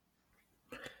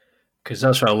 Because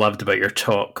that's what I loved about your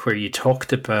talk, where you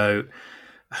talked about,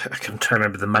 I can't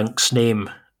remember the monk's name,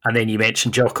 and then you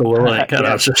mentioned Jocko Willink, and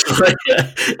I was just like,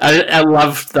 I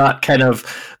loved that kind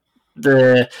of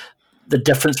the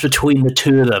difference between the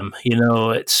two of them.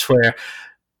 It's where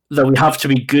that we have to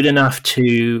be good enough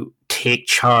to take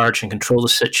charge and control the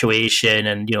situation,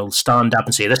 and stand up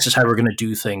and say, this is how we're going to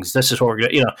do things, this is what we're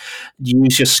going to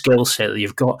use your skill set that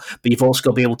you've got, but you've also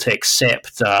got to be able to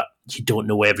accept that you don't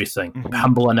know everything. Mm-hmm.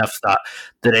 Humble enough that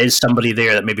there is somebody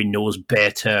there that maybe knows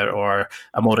better, or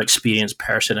a more experienced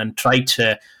person, and try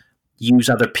to use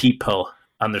other people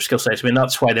and their skill sets. I mean,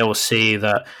 that's why they always say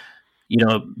that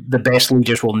the best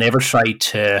leaders will never try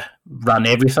to run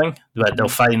everything, but they'll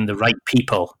find the right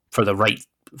people for the right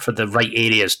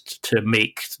areas to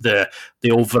make the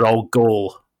overall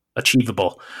goal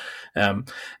achievable.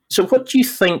 So what do you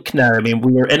think now? I mean,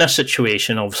 we're in a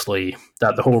situation, obviously,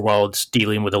 that the whole world's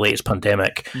dealing with the latest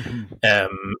pandemic, the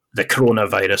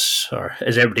coronavirus, or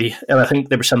is everybody... And I think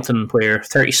there was something where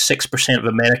 36% of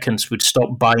Americans would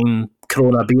stop buying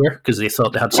Corona beer because they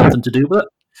thought they had something to do with it.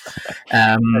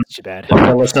 That's too bad.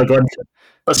 Well, let's not go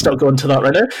into that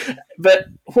right now. But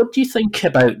what do you think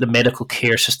about the medical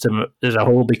care system as a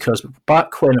whole? Because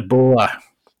back when Ebola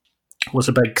was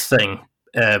a big thing,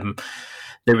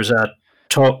 there was a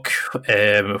talk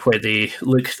where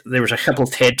there was a couple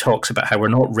of TED Talks about how we're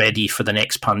not ready for the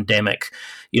next pandemic,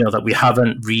 that we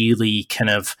haven't really kind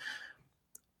of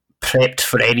prepped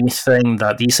for anything,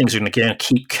 that these things are going to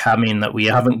keep coming, that we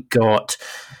haven't got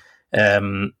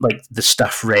like the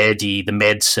stuff ready, the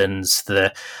medicines,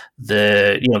 the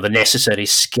necessary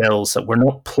skills, that we're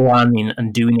not planning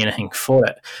and doing anything for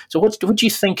it. So what do you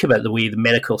think about the way the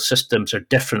medical systems are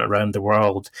different around the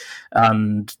world,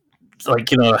 and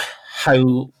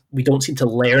how we don't seem to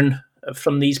learn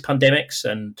from these pandemics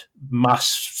and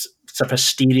mass sort of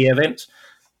hysteria events?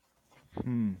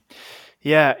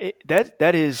 Yeah,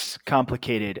 that is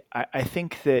complicated. I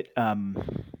think that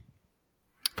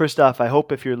first off, I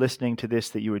hope if you're listening to this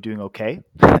that you are doing okay,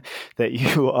 that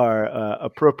you are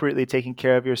appropriately taking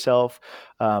care of yourself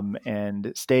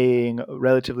and staying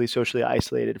relatively socially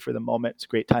isolated for the moment. It's a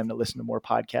great time to listen to more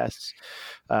podcasts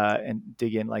and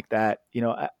dig in like that.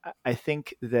 I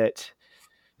think that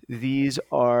these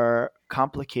are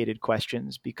complicated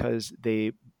questions because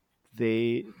they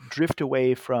drift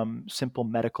away from simple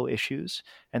medical issues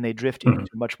and they drift into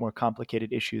much more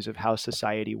complicated issues of how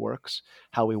society works,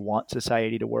 how we want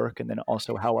society to work, and then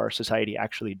also how our society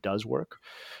actually does work.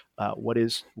 What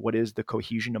is the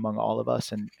cohesion among all of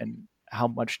us, and how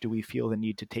much do we feel the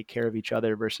need to take care of each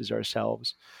other versus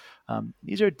ourselves?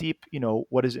 These are deep,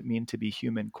 what does it mean to be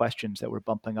human questions that we're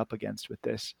bumping up against with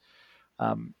this.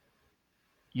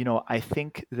 I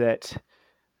think that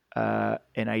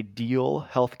an ideal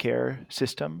healthcare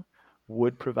system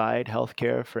would provide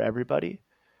healthcare for everybody.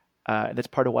 That's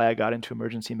part of why I got into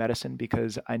emergency medicine,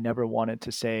 because I never wanted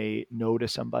to say no to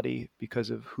somebody because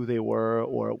of who they were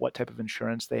or what type of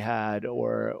insurance they had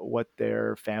or what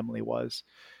their family was.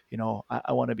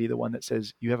 I want to be the one that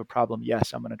says, you have a problem.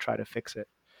 Yes, I'm going to try to fix it.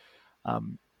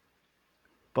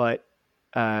 But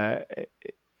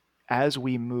as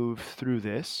we move through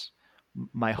this,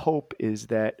 my hope is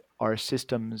that our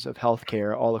systems of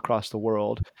healthcare all across the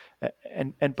world,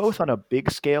 and both on a big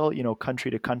scale,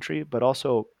 country to country, but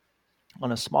also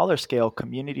on a smaller scale,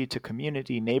 community to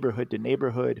community, neighborhood to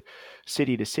neighborhood,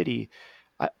 city to city,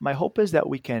 my hope is that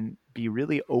we can be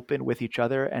really open with each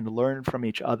other and learn from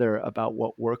each other about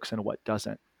what works and what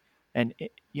doesn't. And,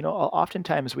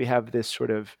 oftentimes we have this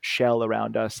sort of shell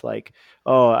around us like,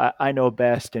 oh, I know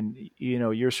best, and,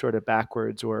 you're sort of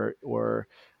backwards, or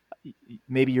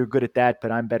maybe you're good at that,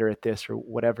 but I'm better at this, or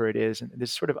whatever it is. And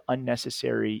this sort of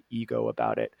unnecessary ego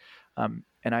about it.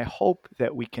 And I hope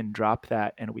that we can drop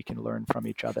that and we can learn from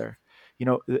each other.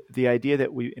 The idea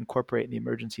that we incorporate in the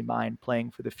emergency mind,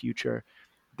 playing for the future,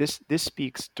 this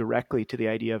speaks directly to the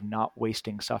idea of not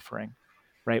wasting suffering,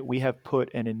 right? We have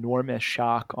put an enormous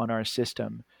shock on our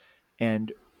system,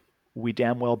 and we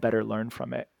damn well better learn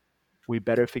from it. We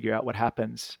better figure out what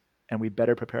happens, and we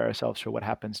better prepare ourselves for what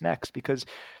happens next, because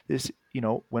this,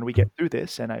 when we get through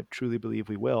this, and I truly believe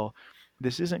we will,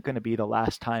 this isn't going to be the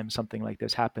last time something like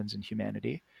this happens in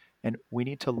humanity. And we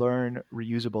need to learn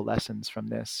reusable lessons from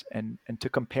this and to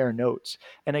compare notes.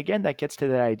 And again, that gets to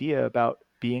that idea about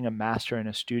being a master and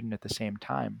a student at the same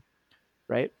time,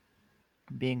 right?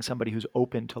 Being somebody who's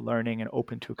open to learning and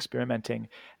open to experimenting.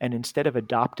 And instead of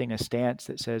adopting a stance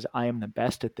that says, I am the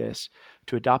best at this,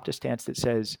 to adopt a stance that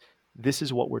says, this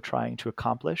is what we're trying to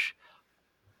accomplish.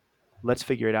 Let's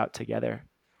figure it out together.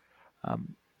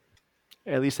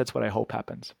 At least that's what I hope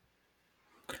happens.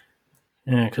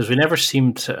 Yeah, because we never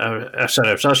seem to. Sorry,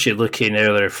 I was actually looking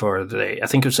earlier I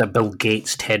think it was a Bill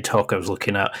Gates TED Talk I was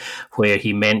looking at, where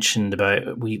he mentioned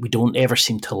about we don't ever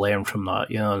seem to learn from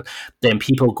that. Then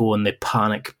people go and they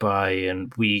panic buy,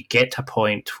 and we get to a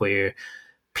point where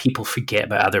people forget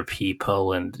about other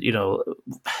people, and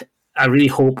I really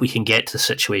hope we can get to the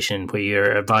situation where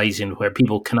you're advising where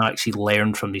people can actually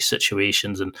learn from these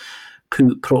situations and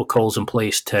put protocols in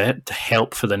place to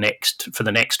help for the next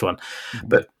one. Mm-hmm.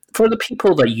 But for the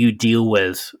people that you deal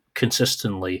with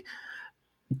consistently,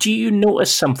 do you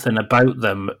notice something about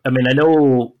them? I mean, I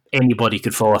know anybody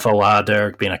could fall off a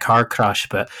ladder, be in a car crash,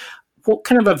 but what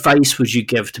kind of advice would you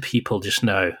give to people just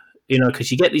now?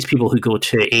 Because you get these people who go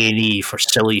to A&E for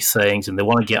silly things and they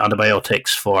want to get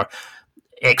antibiotics for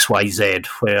XYZ,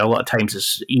 where a lot of times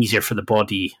it's easier for the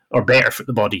body or better for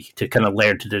the body to kind of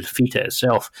learn to defeat it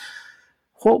itself.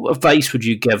 What advice would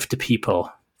you give to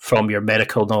people from your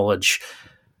medical knowledge?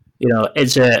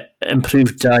 Is it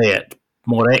improved diet,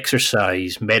 more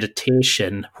exercise,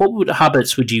 meditation? What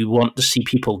habits would you want to see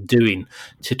people doing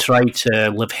to try to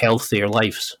live healthier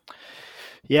lives?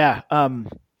 Yeah.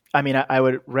 I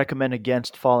would recommend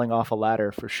against falling off a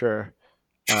ladder for sure.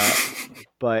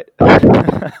 But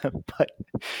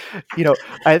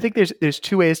I think there's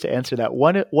two ways to answer that.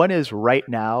 One is right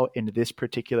now in this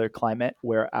particular climate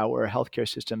where our healthcare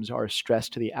systems are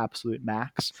stressed to the absolute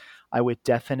max. I would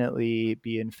definitely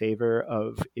be in favor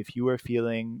of, if you are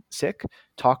feeling sick,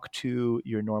 talk to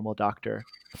your normal doctor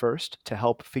first to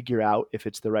help figure out if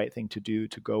it's the right thing to do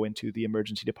to go into the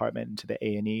emergency department, into the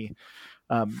A&E.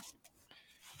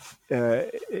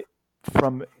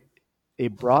 From a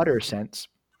broader sense,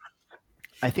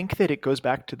 I think that it goes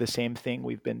back to the same thing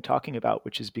we've been talking about,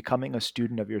 which is becoming a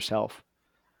student of yourself.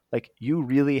 Like, you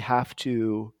really have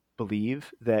to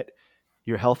believe that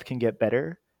your health can get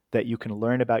better, that you can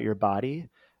learn about your body,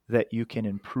 that you can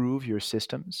improve your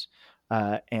systems,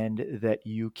 and that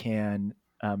you can,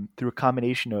 through a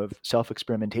combination of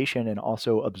self-experimentation and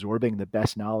also absorbing the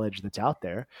best knowledge that's out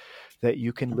there, that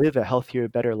you can live a healthier,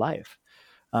 better life.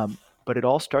 But it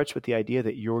all starts with the idea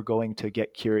that you're going to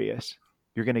get curious.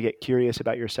 You're going to get curious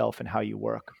about yourself and how you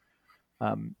work.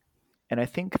 And I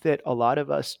think that a lot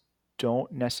of us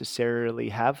don't necessarily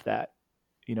have that.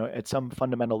 At some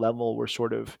fundamental level, we're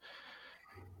sort of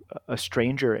a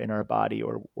stranger in our body,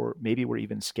 or maybe we're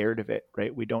even scared of it,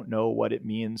 right? We don't know what it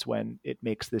means when it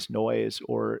makes this noise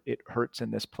or it hurts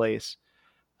in this place.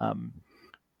 And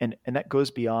that goes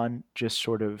beyond just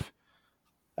sort of,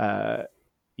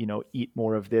 eat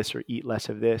more of this or eat less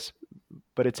of this,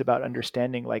 but it's about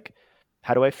understanding, like,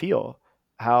 how do I feel?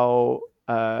 How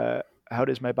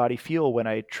does my body feel when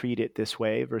I treat it this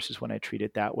way versus when I treat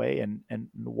it that way? And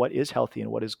what is healthy and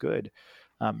what is good?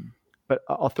 But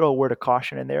I'll throw a word of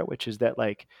caution in there, which is that,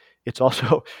 like, it's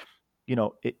also,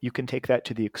 you can take that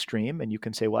to the extreme and you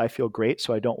can say, well, I feel great,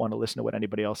 so I don't want to listen to what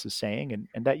anybody else is saying.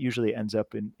 And that usually ends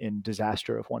up in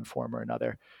disaster of one form or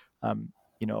another.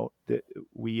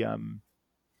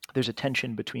 There's a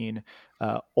tension between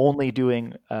only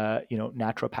doing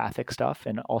naturopathic stuff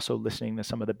and also listening to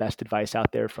some of the best advice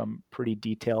out there from pretty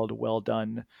detailed, well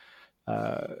done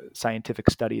scientific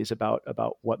studies about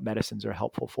what medicines are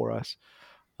helpful for us.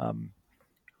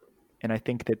 And I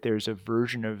think that there's a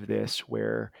version of this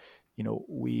where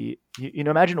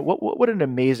imagine what would an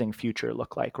amazing future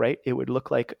look like, right? It would look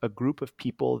like a group of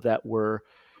people that were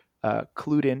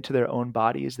clued into their own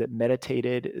bodies, that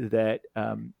meditated, that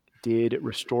did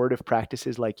restorative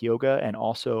practices like yoga, and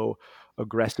also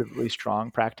aggressively strong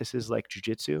practices like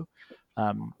jujitsu,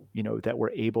 that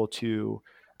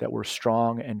were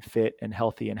strong and fit and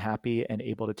healthy and happy and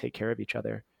able to take care of each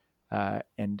other.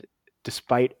 And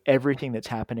despite everything that's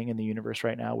happening in the universe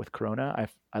right now with Corona,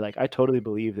 I totally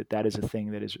believe that is a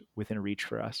thing that is within reach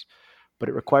for us, but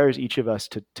it requires each of us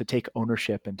to take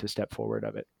ownership and to step forward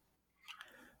of it.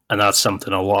 And that's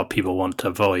something a lot of people want to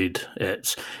avoid.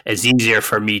 It's easier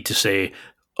for me to say,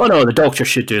 oh no, the doctor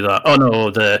should do that. Oh no,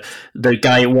 the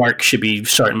guy at work should be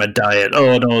starting my diet.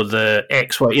 Oh no, the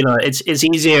X, Y. It's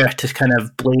easier to kind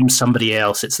of blame somebody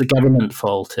else. It's the government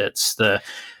fault. It's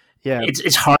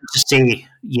hard to say,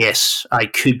 yes, I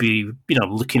could be,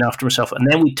 looking after myself. And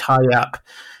then we tie up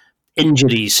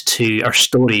injuries to our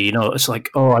story. It's like,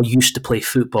 oh, I used to play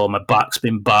football. My back's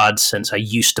been bad since I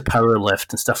used to power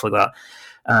lift and stuff like that.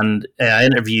 And I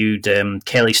interviewed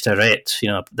Kelly Starrett,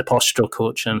 the postural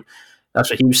coach, and that's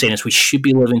what he was saying, is we should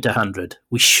be living to 100.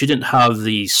 We shouldn't have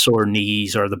these sore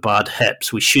knees or the bad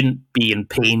hips. We shouldn't be in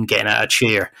pain getting out of a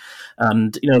chair.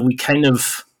 And,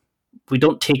 we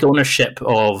don't take ownership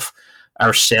of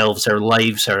ourselves, our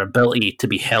lives, our ability to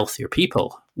be healthier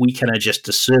people. We kind of just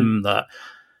assume that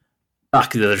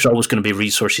there's always going to be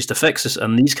resources to fix this.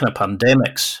 And these kind of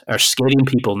pandemics are scaring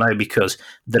people now because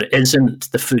there isn't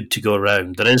the food to go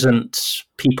around. There isn't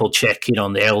people checking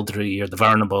on the elderly or the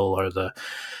vulnerable and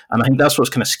I think that's what's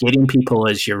kind of scaring people,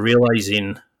 is you're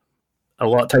realizing a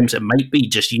lot of times it might be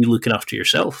just you looking after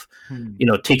yourself,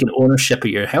 taking ownership of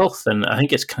your health. And I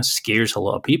think it kind of scares a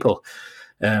lot of people.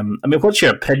 What's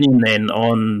your opinion then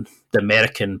on the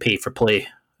American pay for play?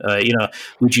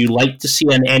 Would you like to see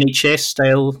an NHS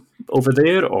style over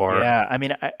there, or? Yeah, I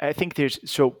mean, I think there's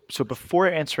so before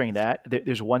answering that,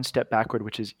 there's one step backward,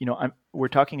 which is, we're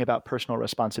talking about personal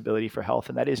responsibility for health,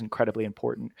 and that is incredibly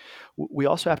important. We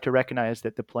also have to recognize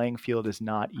that the playing field is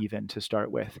not even to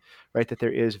start with, right? That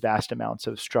there is vast amounts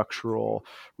of structural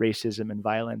racism and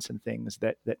violence and things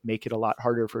that make it a lot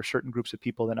harder for certain groups of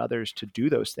people than others to do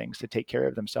those things, to take care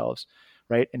of themselves,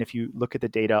 right? And if you look at the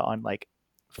data on like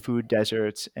food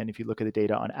deserts, and if you look at the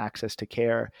data on access to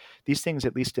care, these things,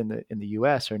 at least in the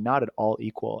US, are not at all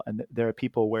equal. And there are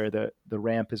people where the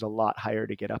ramp is a lot higher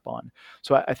to get up on.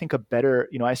 So I think a better,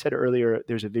 I said earlier,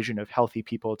 there's a vision of healthy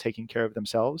people taking care of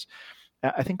themselves.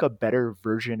 I think a better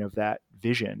version of that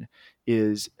vision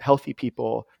is healthy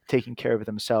people taking care of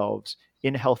themselves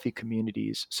in healthy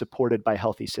communities supported by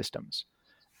healthy systems.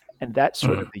 And that's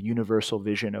sort of the universal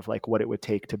vision of like what it would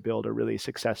take to build a really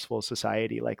successful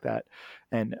society like that.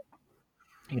 And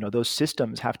those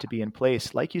systems have to be in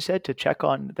place, like you said, to check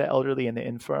on the elderly and the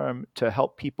infirm, to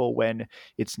help people when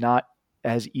it's not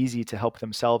as easy to help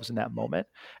themselves in that moment,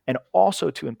 and also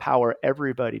to empower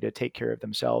everybody to take care of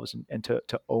themselves and to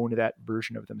own that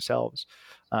version of themselves.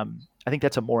 I think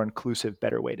that's a more inclusive,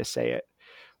 better way to say it.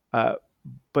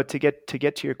 But to get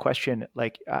to your question,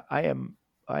 like I am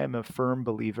a firm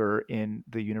believer in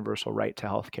the universal right to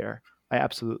healthcare. I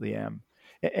absolutely am.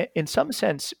 In some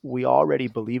sense, we already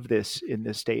believe this in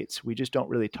the States. We just don't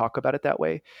really talk about it that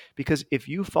way, because if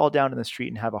you fall down in the street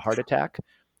and have a heart attack,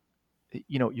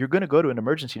 you're going to go to an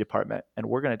emergency department and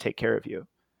we're going to take care of you.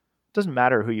 It doesn't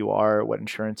matter who you are, what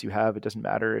insurance you have. It doesn't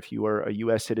matter if you are a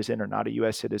US citizen or not a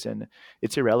US citizen.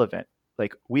 It's irrelevant.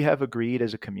 Like, we have agreed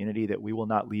as a community that we will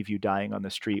not leave you dying on the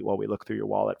street while we look through your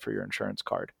wallet for your insurance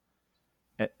card.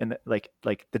 And like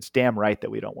that's damn right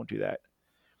that we don't want to do that.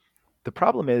 The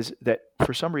problem is that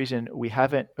for some reason we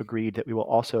haven't agreed that we will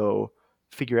also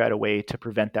figure out a way to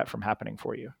prevent that from happening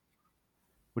for you,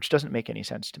 which doesn't make any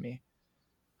sense to me.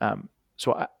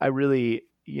 So I really,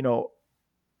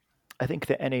 I think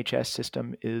the NHS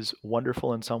system is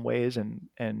wonderful in some ways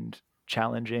and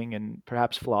challenging and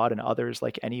perhaps flawed in others,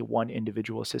 like any one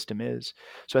individual system is.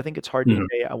 So I think it's hard to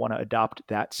say I want to adopt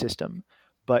that system,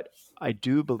 but I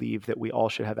do believe that we all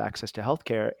should have access to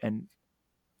healthcare. And,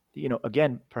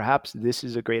 again, perhaps this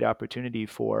is a great opportunity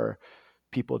for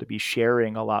people to be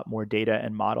sharing a lot more data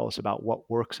and models about what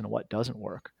works and what doesn't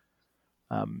work.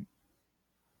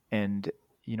 And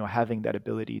having that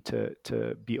ability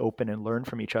to be open and learn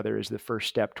from each other is the first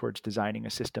step towards designing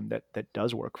a system that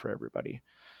does work for everybody.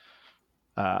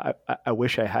 I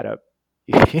wish I had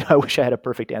a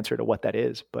perfect answer to what that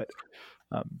is, but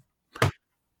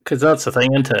because that's the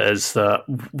thing, isn't it? Is that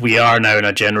we are now in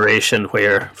a generation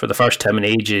where, for the first time in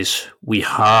ages, we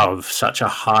have such a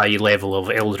high level of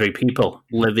elderly people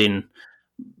living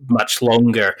much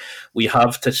longer. We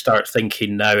have to start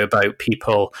thinking now about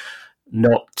people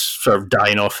not sort of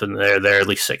dying off in their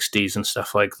early 60s and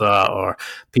stuff like that, or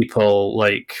people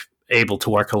like able to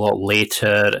work a lot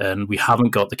later, and we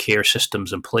haven't got the care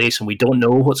systems in place, and we don't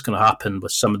know what's going to happen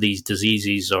with some of these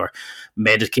diseases or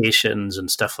medications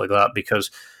and stuff like that, because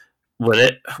with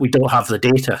it, we don't have the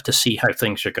data to see how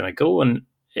things are going to go. And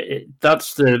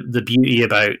that's the beauty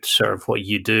about sort of what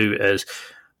you do, is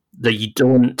that you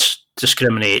don't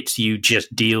discriminate, you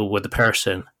just deal with the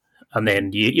person, and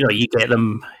then you get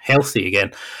them healthy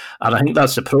again. And I think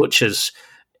that's the approach, is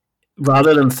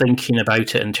rather than thinking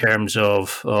about it in terms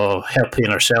of helping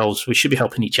ourselves, we should be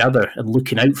helping each other and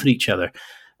looking out for each other.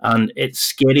 And it's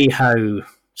scary how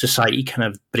society kind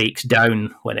of breaks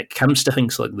down when it comes to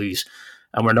things like these.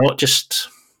 And we're not just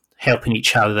helping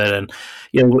each other. And,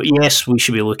 yes, we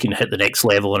should be looking to hit the next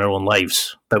level in our own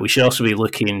lives, but we should also be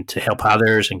looking to help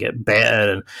others and get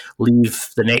better and leave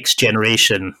the next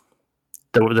generation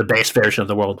the best version of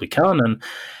the world we can. And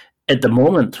at the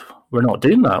moment, we're not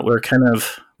doing that.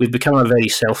 We've become a very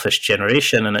selfish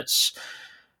generation, and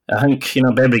I think,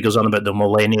 everybody goes on about the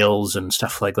millennials and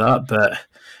stuff like that, but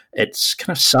it's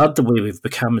kind of sad the way we've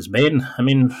become as men. I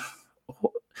mean,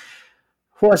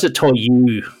 what has it taught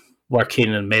you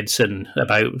working in medicine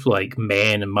about like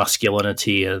men and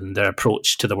masculinity and their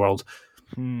approach to the world?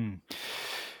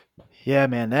 Yeah,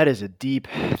 man, that is a deep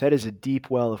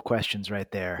well of questions right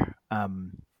there.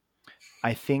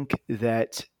 I think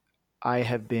that I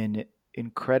have been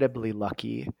incredibly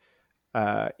lucky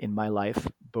in my life,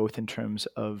 both in terms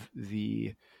of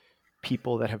the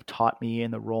people that have taught me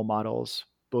and the role models,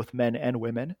 both men and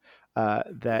women,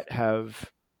 that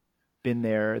have been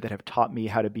there, that have taught me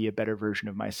how to be a better version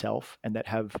of myself, and that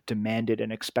have demanded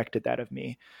and expected that of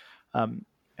me.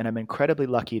 And I'm incredibly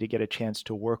lucky to get a chance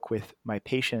to work with my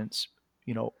patients,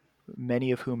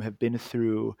 many of whom have been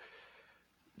through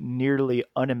nearly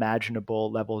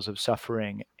unimaginable levels of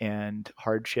suffering and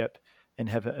hardship, and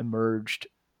have emerged,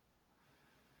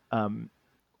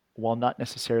 while not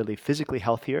necessarily physically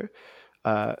healthier,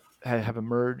 have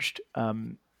emerged,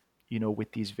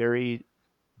 with these very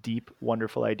deep,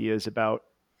 wonderful ideas about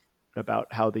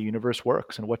how the universe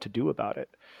works and what to do about it,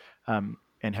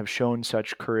 and have shown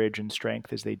such courage and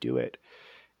strength as they do it.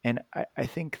 And I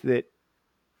think that,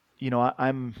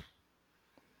 I'm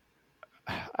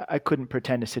I couldn't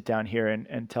pretend to sit down here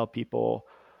and tell people,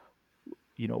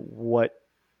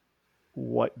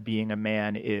 what being a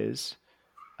man is.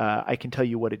 I can tell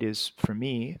you what it is for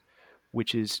me,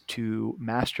 which is to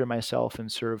master myself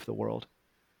and serve the world.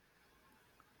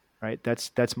 Right?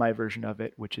 That's my version of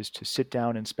it, which is to sit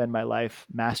down and spend my life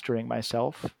mastering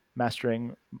myself,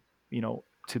 mastering,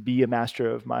 to be a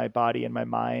master of my body and my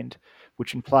mind,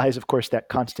 which implies, of course, that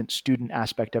constant student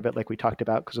aspect of it, like we talked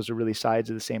about, because those are really sides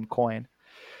of the same coin.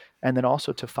 And then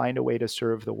also to find a way to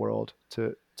serve the world,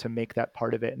 to make that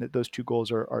part of it, and that those two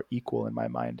goals are equal in my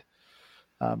mind.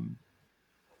 Um,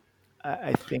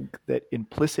 I think that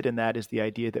implicit in that is the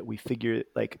idea that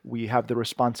we have the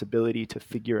responsibility to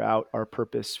figure out our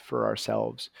purpose for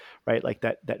ourselves, right? Like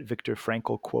that Viktor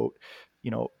Frankl quote,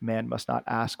 man must not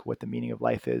ask what the meaning of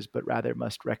life is, but rather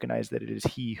must recognize that it is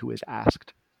he who is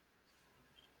asked.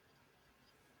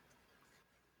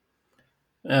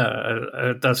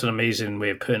 That's an amazing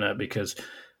way of putting it, because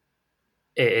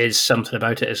it is something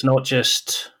about it. It's not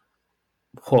just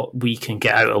what we can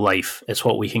get out of life, it's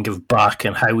what we can give back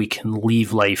and how we can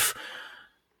leave life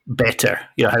better,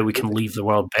 how we can leave the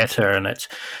world better. And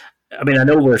I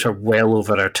know we're sort of well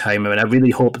over our time. I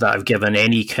really hope that I've given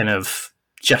any kind of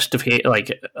justification,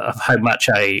 of how much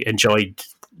I enjoyed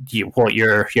what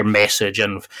your message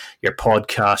and your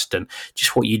podcast and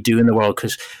just what you do in the world,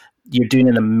 because you're doing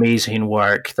an amazing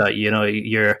work. That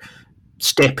you're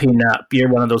stepping up.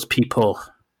 You're one of those people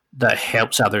that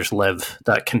helps others live,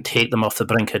 that can take them off the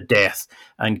brink of death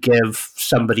and give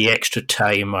somebody extra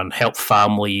time, and help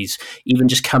families even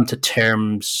just come to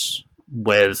terms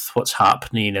with what's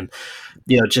happening, and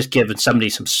just giving somebody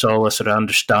some solace or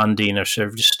understanding, or sort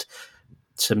of just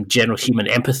some general human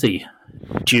empathy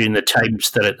during the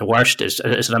times that at the worst is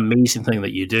an amazing thing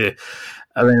that you do.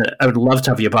 I mean, I would love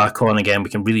to have you back on again. We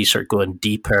can really start going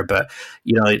deeper, but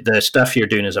the stuff you're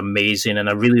doing is amazing, and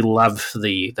I really love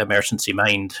the emergency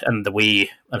mind and the way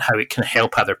and how it can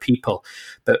help other people.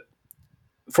 But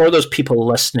for those people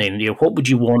listening, what would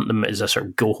you want them as a sort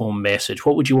of go home message?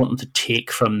 What would you want them to take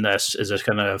from this as a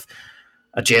kind of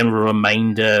a general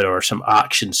reminder, or some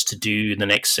actions to do in the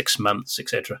next 6 months,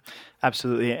 etc.?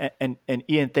 Absolutely. And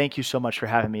Ian, thank you so much for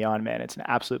having me on, man. It's an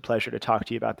absolute pleasure to talk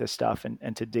to you about this stuff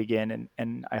and to dig in.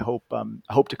 And I hope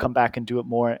to come back and do it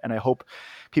more. And I hope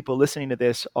people listening to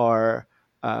this are,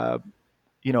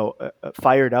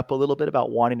 fired up a little bit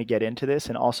about wanting to get into this,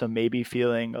 and also maybe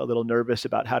feeling a little nervous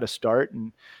about how to start,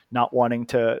 and not wanting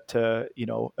to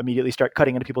immediately start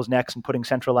cutting into people's necks and putting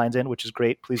central lines in, which is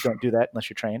great. Please don't do that unless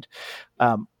you're trained.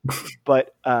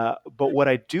 But what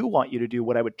I do want you to do,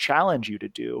 what I would challenge you to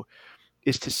do,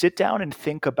 is to sit down and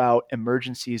think about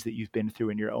emergencies that you've been through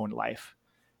in your own life,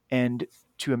 and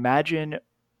to imagine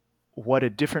what a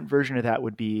different version of that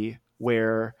would be,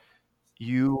 where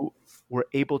you were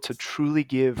able to truly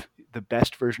give the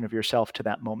best version of yourself to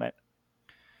that moment.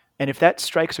 And if that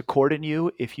strikes a chord in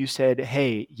you, if you said,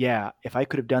 hey, yeah, if I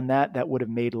could have done that, that would have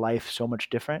made life so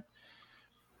much different,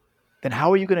 then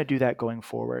how are you going to do that going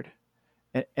forward?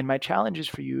 And my challenge is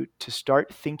for you to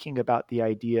start thinking about the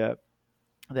idea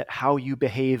that how you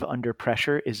behave under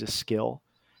pressure is a skill,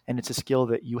 and it's a skill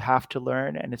that you have to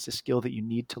learn, and it's a skill that you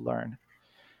need to learn.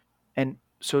 And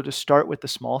so to start with the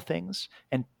small things,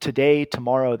 and today,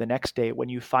 tomorrow, the next day, when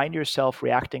you find yourself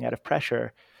reacting out of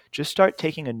pressure, just start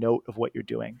taking a note of what you're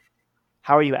doing.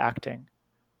 How are you acting?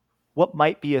 What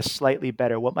might be a slightly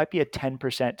better, what might be a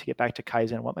 10% to get back to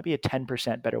Kaizen? What might be a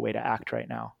 10% better way to act right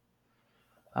now?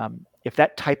 If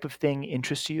that type of thing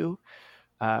interests you,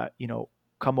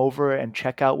 come over and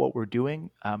check out what we're doing.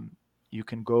 You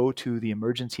can go to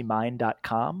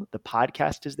theemergencymind.com. The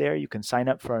podcast is there. You can sign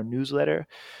up for our newsletter.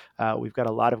 We've got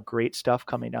a lot of great stuff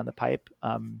coming down the pipe.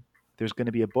 There's going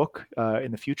to be a book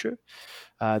in the future.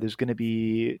 There's going to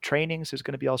be trainings. There's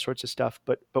going to be all sorts of stuff.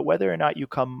 But whether or not you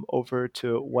come over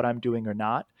to what I'm doing or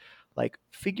not,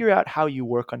 figure out how you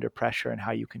work under pressure and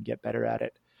how you can get better at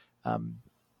it.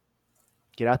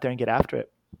 Get out there and get after it.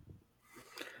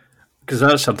 because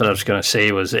that's something I was going to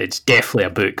say. Was it's definitely a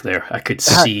book there. I could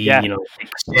see,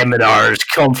 seminars,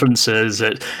 conferences.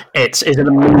 It's an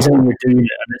amazing you're doing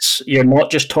it, and you're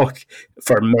not just talking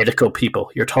for medical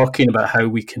people. You're talking about how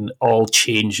we can all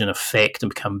change and affect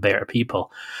and become better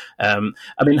people. How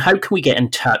can we get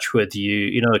in touch with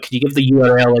you? Can you give the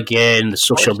URL again, the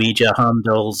social media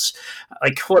handles?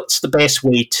 Like, what's the best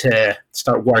way to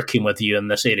start working with you in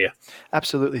this area?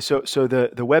 Absolutely. So the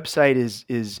website is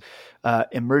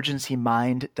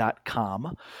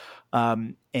emergencymind.com.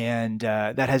 And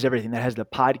that has everything. That has the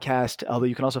podcast, although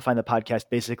you can also find the podcast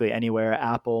basically anywhere,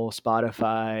 Apple,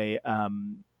 Spotify,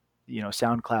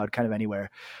 SoundCloud, kind of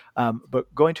anywhere.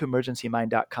 But going to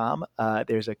emergencymind.com,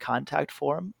 there's a contact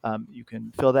form. You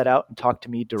can fill that out and talk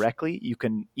to me directly. You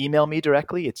can email me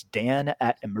directly. It's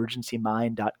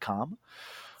dan@emergencymind.com.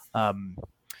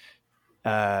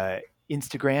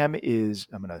 Instagram is,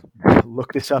 I'm going to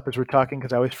look this up as we're talking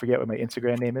because I always forget what my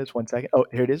Instagram name is. 1 second. Oh,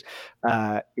 here it is.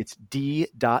 It's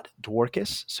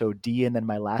d.dworkis. So D and then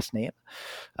my last name.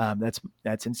 That's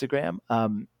Instagram.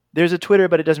 There's a Twitter,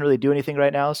 but it doesn't really do anything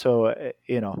right now. So,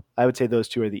 I would say those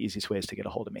two are the easiest ways to get a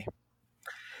hold of me.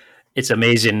 It's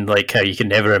amazing, like how you can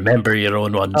never remember your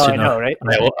own ones. Oh, I know, right?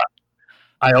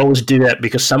 I always do that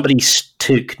because somebody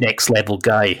took Next Level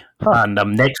Guy and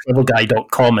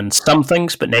nextlevelguy.com in some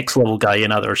things, but Next Level Guy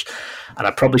in others. And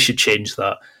I probably should change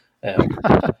that. I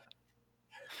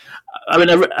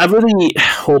really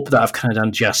hope that I've kind of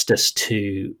done justice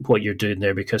to what you're doing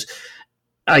there, because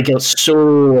I get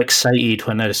so excited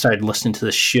when I started listening to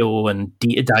the show and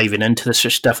diving into this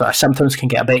sort of stuff that I sometimes can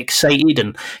get a bit excited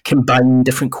and combine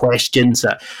different questions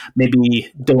that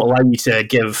maybe don't allow you to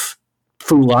give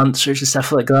full answers and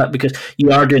stuff like that, because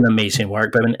you are doing amazing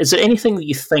work. But is there anything that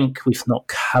you think we've not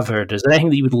covered? Is there anything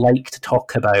that you would like to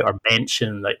talk about or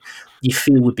mention that you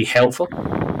feel would be helpful?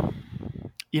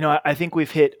 I think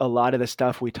we've hit a lot of the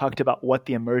stuff. We talked about what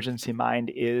the emergency mind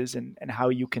is and how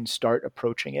you can start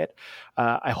approaching it.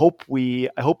 I hope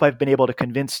I've been able to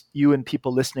convince you and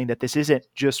people listening that this isn't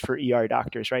just for ER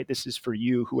doctors, right? This is for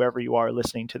you, whoever you are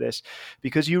listening to this,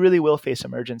 because you really will face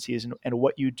emergencies, and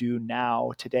what you do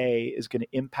now today is going to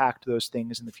impact those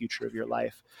things in the future of your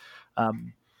life.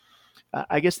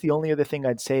 I guess the only other thing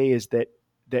I'd say is that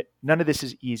none of this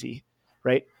is easy,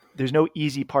 right? There's no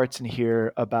easy parts in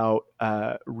here about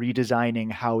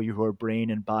redesigning how your brain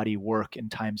and body work in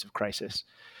times of crisis.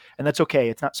 And that's okay.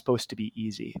 It's not supposed to be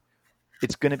easy.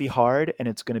 It's going to be hard, and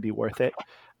it's going to be worth it.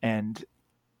 And,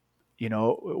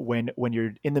 when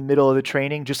you're in the middle of the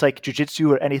training, just like jiu-jitsu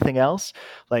or anything else,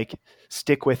 like,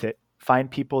 stick with it.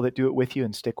 Find people that do it with you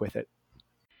and stick with it.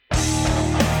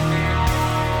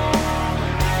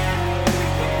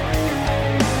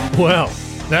 Well,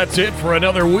 that's it for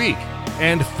another week.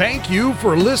 And thank you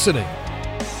for listening.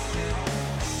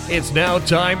 It's now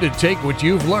time to take what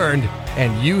you've learned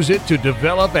and use it to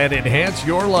develop and enhance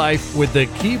your life with the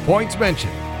key points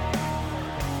mentioned.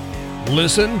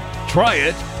 Listen, try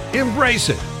it, embrace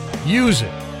it, use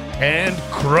it, and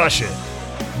crush it.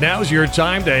 Now's your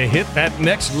time to hit that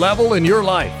next level in your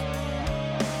life.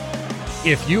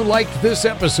 If you liked this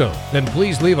episode, then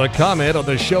please leave a comment on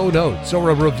the show notes or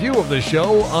a review of the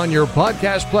show on your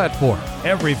podcast platform.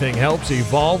 Everything helps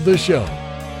evolve the show.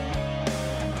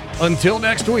 Until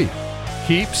next week,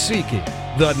 keep seeking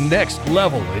the next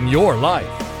level in your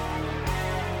life.